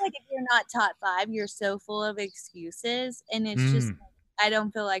 And I feel like if you're not top 5, you're so full of excuses. And it's just, I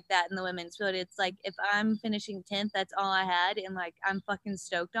don't feel like that in the women's field. It's like, if I'm finishing 10th, that's all I had. And like, I'm fucking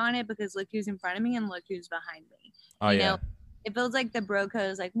stoked on it because look who's in front of me and look who's behind me. You know, it feels like the bro code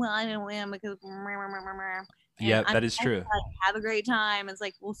is like, well, I didn't win because yeah, that is true. Like, have a great time. It's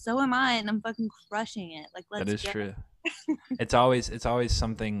like, well, so am I, and I'm fucking crushing it. Like, let's. That is true. It's always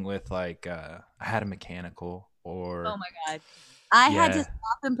something with like I had a mechanical or. Oh my God, I had to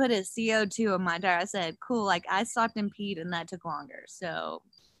stop and put a CO2 in my tire. I said, cool. Like I stopped and peed, and that took longer. So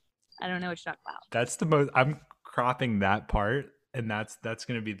I don't know what you're talking about. That's the most. I'm cropping that part. And that's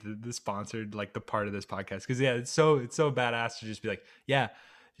going to be the sponsored, like the part of this podcast. Cause it's so badass to just be like, yeah,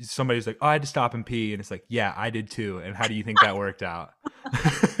 somebody's like, oh, I had to stop and pee. And it's like, yeah, I did too. And how do you think that worked out? My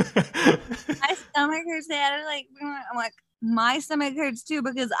stomach hurts. I'm like, my stomach hurts too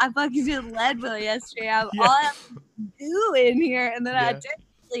because I fucking did Leadville yesterday. I have goo in here. And then I didn't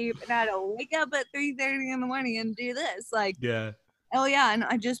sleep and I had to wake up at 3:30 in the morning and do this. Like, oh yeah. And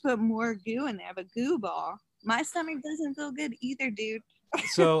I just put more goo in there, but goo ball. My stomach doesn't feel good either, dude.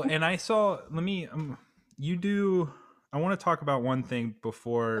 So, and I saw, let me, I want to talk about one thing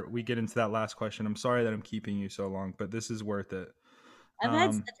before we get into that last question. I'm sorry that I'm keeping you so long, but this is worth it. I've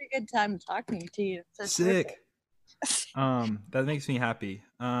had such a good time talking to you. So sick. That makes me happy.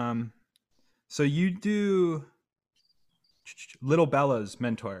 So you do Little Bella's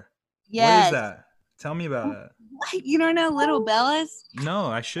mentor. Yes. What is that? Tell me about it. What? You don't know Little Bella's? No,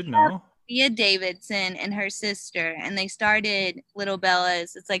 I should know. Mia Davidson and her sister, and they started Little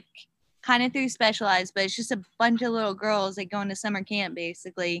Bella's. It's like kind of through Specialized, but it's just a bunch of little girls that go into summer camp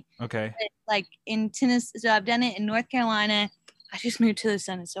basically. Okay. But like in Tennessee, so I've done it in North Carolina. I just moved to the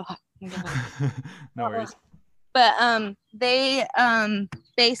sun. It's so hot. No worries. But they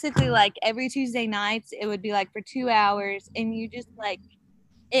basically like every Tuesday nights it would be like for 2 hours, and you just like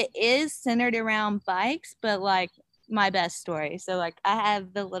it is centered around bikes, but like my best story. So like I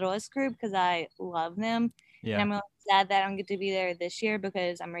have the littlest group because I love them. Yeah. And I'm really sad that I don't get to be there this year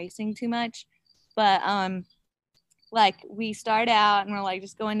because I'm racing too much. But like we start out and we're like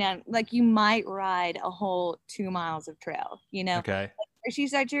just going down, like you might ride a whole 2 miles of trail, you know? Okay. Like, you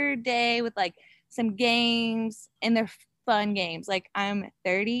start your day with like some games, and they're fun games. Like I'm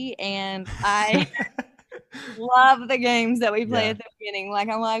 30 and I love the games that we play at the beginning. Like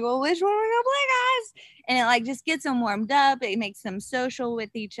I'm like, well, which one are we gonna play, guys? And it like just gets them warmed up. It makes them social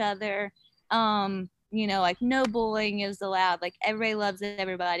with each other. You know, like no bullying is allowed. Like everybody loves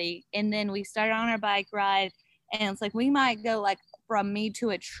everybody. And then we start on our bike ride, and it's like we might go like from me to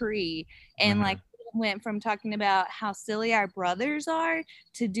a tree, and like went from talking about how silly our brothers are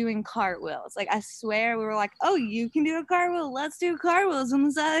to doing cartwheels. Like I swear we were like, oh, you can do a cartwheel, let's do cartwheels on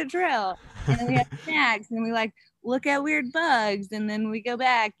the side of the trail. And then we have snacks, and we like look at weird bugs, and then we go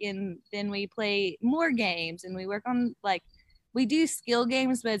back, and then we play more games, and we work on like we do skill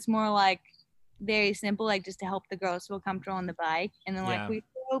games, but it's more like very simple, like just to help the girls feel comfortable on the bike. And then like Yeah. we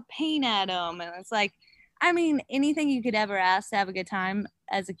throw paint at them, and it's like, I mean, anything you could ever ask to have a good time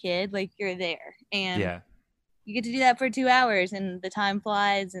as a kid, like you're there, and Yeah. you get to do that for 2 hours, and the time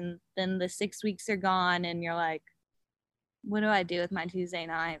flies, and then the 6 weeks are gone, and you're like, what do I do with my Tuesday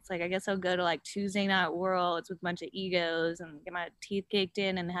nights? Like, I guess I'll go to like Tuesday Night Worlds with a bunch of egos and get my teeth kicked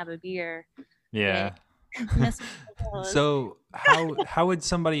in and have a beer. With Yeah. Miss Rose. So how would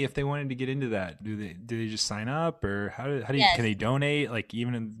somebody, if they wanted to get into that, do they just sign up, or how do you, can Yes, they donate, like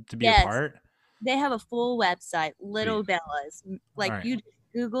even to be a yes. part? They have a full website, Sweet. Little Bellas. All Like right. you just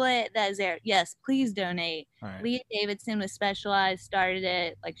Google it, that is there. Yes, please donate. All right. Leah Davidson with Specialized started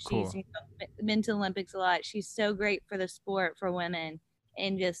it. Like she's Cool. been to Olympics a lot. She's so great for the sport for women,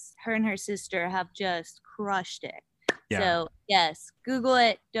 and just her and her sister have just crushed it. Yeah. So yes, Google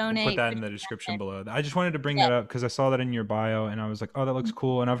it, We'll put donate. that in the description below. I just wanted to bring Yes, that up because I saw that in your bio and I was like, oh, that looks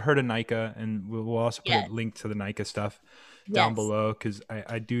cool. And I've heard of NICA, and we'll also put a yes, link to the NICA stuff down yes. below, because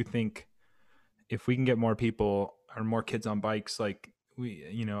I do think if we can get more people or more kids on bikes, like we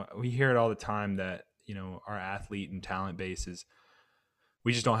hear it all the time that, our athlete and talent base is,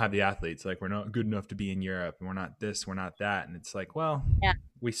 we just don't have the athletes. Like, we're not good enough to be in Europe, and we're not this, we're not that. And it's like, well, Yeah.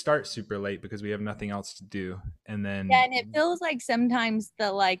 we start super late because we have nothing else to do. And Yeah, then, and it feels like sometimes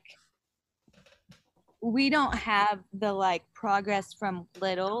the like we don't have the like progress from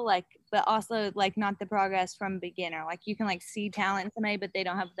little, like, but also like not the progress from beginner. Like you can like see talent in somebody, but they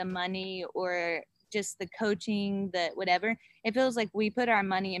don't have the money or just the coaching, the whatever. It feels like we put our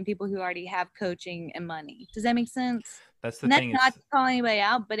money in people who already have coaching and money. Does that make sense? that's the And that's thing. not It's, to call anybody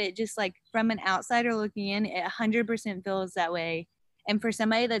out, but it just like from an outsider looking in, it 100% feels that way. And for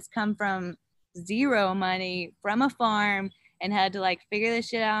somebody that's come from zero money from a farm and had to like figure this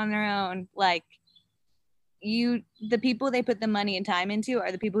shit out on their own, like the people they put the money and time into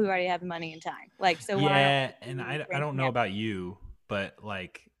are the people who already have the money and time. Like, so why are yeah. And we I don't ranking know it? about you, but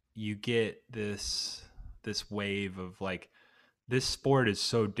like, you get this wave of like, this sport is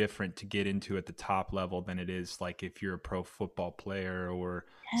so different to get into at the top level than it is like if you're a pro football player or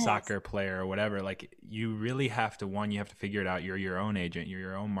Yes. soccer player or whatever. Like, you really have to, you have to figure it out. You're your own agent, you're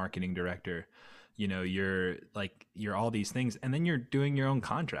your own marketing director, you're all these things, and then you're doing your own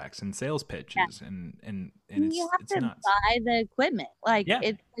contracts and sales Yeah. pitches, and You have it's to nuts. buy the equipment. Like Yeah,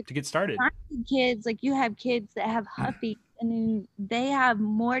 it's like to get started. tiny kids, like you have kids that have Huffy and then they have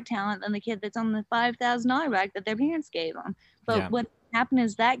more talent than the kid that's on the $5,000 bike that their parents gave them. But Yeah, what happened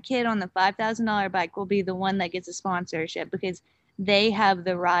is that kid on the $5,000 bike will be the one that gets a sponsorship because they have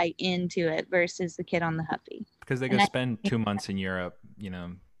the right into it versus the kid on the Huffy. because they go And I spend 2 months in Europe, they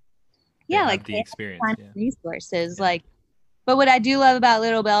yeah, have like the they experience. have time Yeah, and resources. yeah, Like, but what I do love about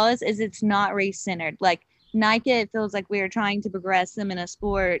Little Bellas is it's not race centered. Like Nike, it feels like we are trying to progress them in a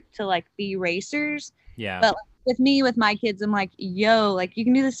sport to like be racers. yeah, But like, with me, with my kids, I'm like, yo, like you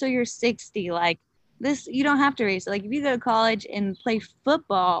can do this till you're 60. Like this, you don't have to race. Like if you go to college and play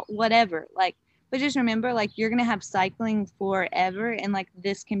football, whatever. Like, but just remember, like you're gonna have cycling forever, and like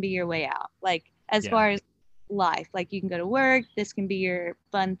this can be your way out. Like as yeah. far as life, like you can go to work. This can be your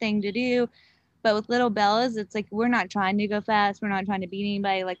fun thing to do. But with Little Bellas, it's like we're not trying to go fast. We're not trying to beat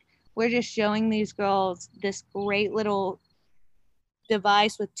anybody. Like we're just showing these girls this great little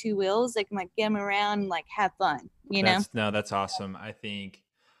device with two wheels that can like get them around and like have fun, you know? That's awesome. I think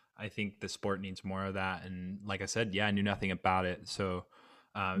the sport needs more of that. And like I said, yeah, I knew nothing about it. So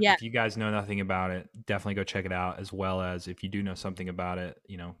Yeah. if you guys know nothing about it, definitely go check it out. As well as, if you do know something about it,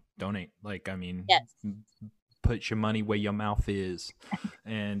 donate. Like, I mean, Yes. put your money where your mouth is,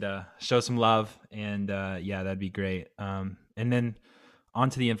 and show some love. And yeah, that'd be great. And then on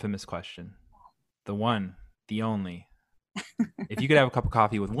to the infamous question, the one, the only. If you could have a cup of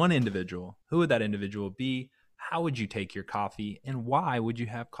coffee with one individual, who would that individual be? How would you take your coffee, and why would you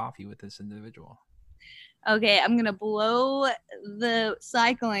have coffee with this individual? Okay, I'm gonna blow the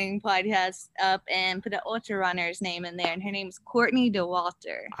cycling podcast up and put an ultra runner's name in there, and her name's Courtney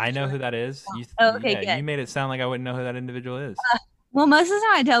Dauwalter. I know who that is. Okay, Yeah, good. you made it sound like I wouldn't know who that individual is. Well, most of the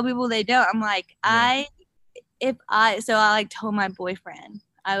time I tell people they don't. I'm like, Yeah. I like told my boyfriend,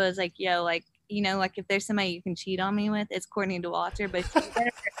 I was like, yo, like, like if there's somebody you can cheat on me with, it's Courtney Dauwalter, but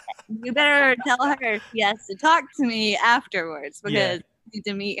you better tell her she has to talk to me afterwards because Yeah. you need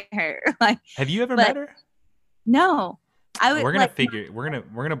to meet her. Like, Have you ever but met her? no, I would We're gonna like, figure. We're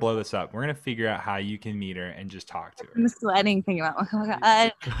gonna blow this up. We're gonna figure out how you can meet her and just talk to I'm sweating thinking about, oh my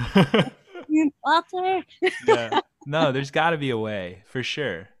God, her. Dauwalter. Yeah. No, there's got to be a way for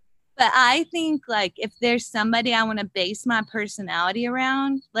sure. But I think like if there's somebody I want to base my personality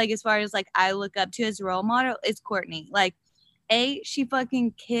around, like as far as like I look up to as a role model, it's Courtney. Like she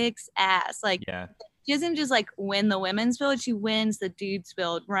fucking kicks ass. Like, Yeah. she doesn't just like win the women's field, she wins the dudes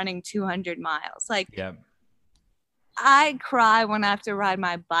field running 200 miles. Like, Yeah. I cry when I have to ride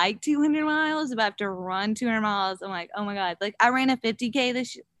my bike 200 miles. If I have to run 200 miles, I'm like, oh my God. Like, I ran a 50K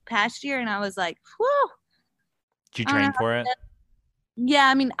this past year and I was like, whew. Did you train for it? Yeah,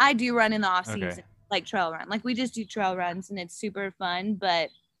 I mean, I do run in the off season, Okay. like trail run. Like, we just do trail runs and it's super fun. But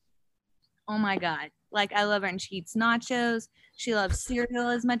oh my God, like, I love her, and she eats nachos. She loves cereal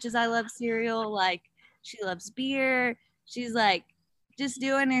as much as I love cereal. Like, she loves beer. She's like just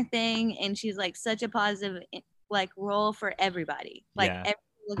doing her thing, and she's like such a positive like role for everybody. Like, Yeah. everybody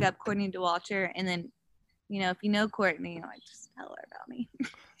look up Courtney Dauwalter, and then if you know Courtney, like, just tell her about me.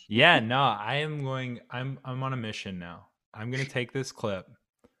 Yeah, no, I'm on a mission now. I'm gonna take this clip.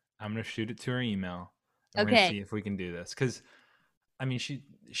 I'm gonna shoot it to her email. And we're gonna see if we can do this. Cause I mean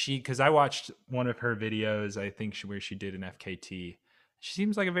because I watched one of her videos, I think where she did an FKT. She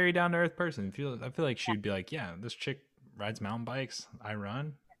seems like a very down to earth person. I feel like she'd be like, yeah, this chick rides mountain bikes, I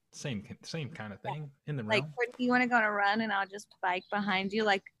run. Same kind of thing in the Like, realm. Courtney, you want to go on a run and I'll just bike behind you?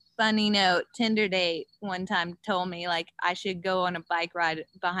 Like, funny note, Tinder date one time told me like I should go on a bike ride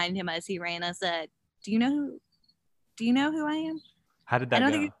behind him as he ran. I said, do you know who I am? How did that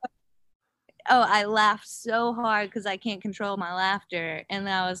go? I laughed so hard because I can't control my laughter. And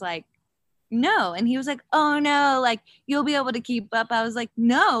I was like, no. And he was like, oh no, like, you'll be able to keep up. I was like,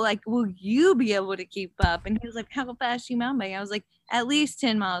 no, like, will you be able to keep up? And he was like, how fast you mountain bike? I was like, at least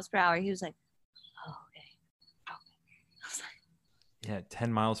 10 miles per hour. He was like, oh, okay. I was like, Yeah,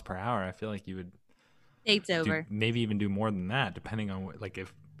 10 miles per hour. I feel like you would date's over. maybe even do more than that, depending on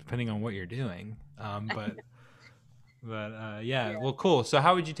what you're doing. Yeah. Well, cool. So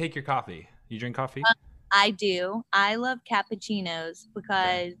how would you take your coffee? You drink coffee? I do. I love cappuccinos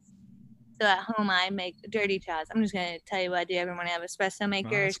because so at home I make dirty chais. I'm just gonna tell you what I do every morning. I have an espresso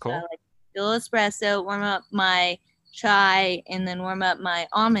maker. That's cool. So I like do a little espresso, warm up my chai, and then warm up my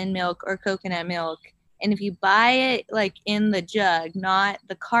almond milk or coconut milk. And if you buy it like in the jug, not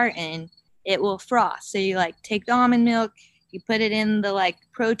the carton, it will frost. So you like take the almond milk, you put it in the like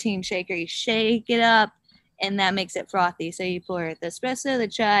protein shaker, you shake it up, and that makes it frothy. So you pour the espresso, the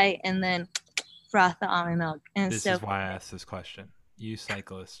chai, and then froth the almond milk. And this is why I asked this question. You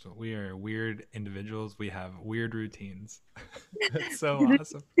cyclists, we are weird individuals. We have weird routines. That's so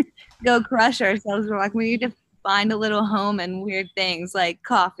awesome. Go crush ourselves. We're like, we need to find a little home and weird things like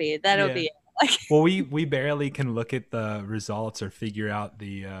coffee. That'll be it. Well, we barely can look at the results or figure out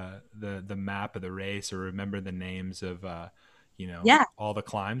the map of the race or remember the names of all the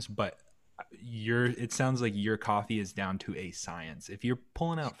climbs, but it sounds like your coffee is down to a science. If you're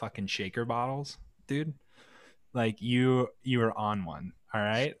pulling out fucking shaker bottles, dude, like you are on one. All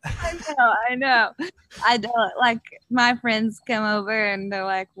right. I know. I don't, like, my friends come over and they're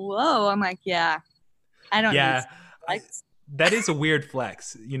like, whoa. I'm like, yeah, I don't need that is a weird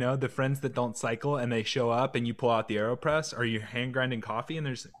flex, the friends that don't cycle and they show up and you pull out the AeroPress or you're hand grinding coffee and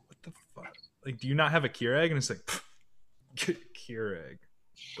there's like, what the fuck? Like, do you not have a Keurig? And it's like, Keurig,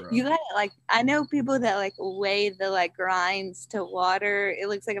 bro. You got like, I know people that like weigh the like grinds to water. It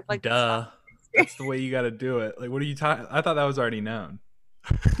looks like a fucking duh. That's the way you got to do it. Like, what are you talking? I thought that was already known.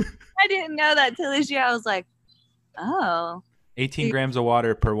 I didn't know that till this year. I was like, oh. 18 grams of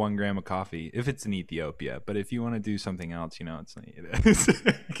water per 1 gram of coffee if it's in Ethiopia. But if you want to do something else, it's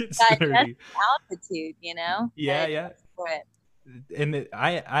altitude, Yeah. And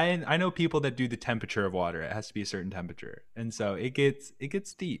I know people that do the temperature of water. It has to be a certain temperature, and so it gets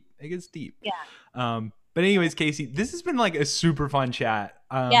deep. It gets deep. Yeah. But anyways, Casey, this has been like a super fun chat.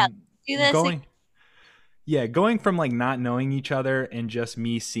 Yeah. Do this. Going from like not knowing each other and just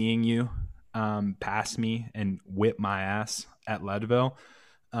me seeing you pass me and whip my ass at Leadville.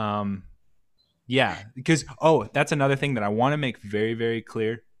 Because that's another thing that I want to make very, very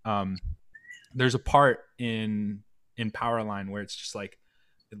clear. There's a part in Powerline where it's just like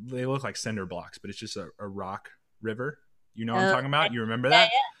they look like cinder blocks, but it's just a rock river. You know what I'm talking about? You remember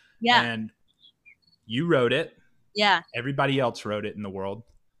that? Yeah. And you wrote it. Yeah. Everybody else wrote it in the world.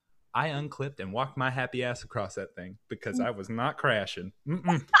 I unclipped and walked my happy ass across that thing because I was not crashing.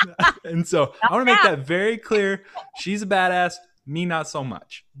 And so I want to make that very clear. She's a badass, me not so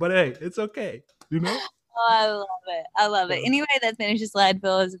much. But hey, it's okay. Oh, I love it. Anybody that finishes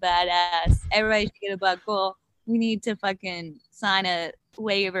Leadville is a badass. Everybody should get a buckle. We need to fucking sign a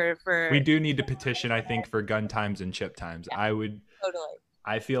waiver for. We do need to petition, I think, for gun times and chip times. Yeah, totally.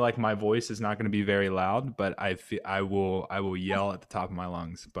 I feel like my voice is not going to be very loud, but I will yell at the top of my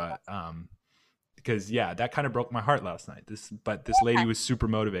lungs. But because yeah, that kind of broke my heart last night. But this lady was super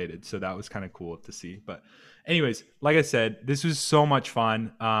motivated, so that was kind of cool to see. But anyways, like I said, this was so much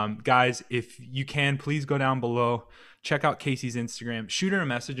fun. Guys, if you can, please go down below, check out Casey's Instagram, shoot her a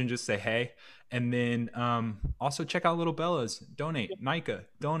message and just say hey. And then also check out Little Bella's, donate, Nika,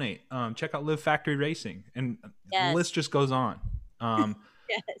 donate, check out Live Factory Racing, and the list just goes on.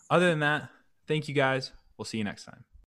 Yes. Other than that, thank you guys. We'll see you next time.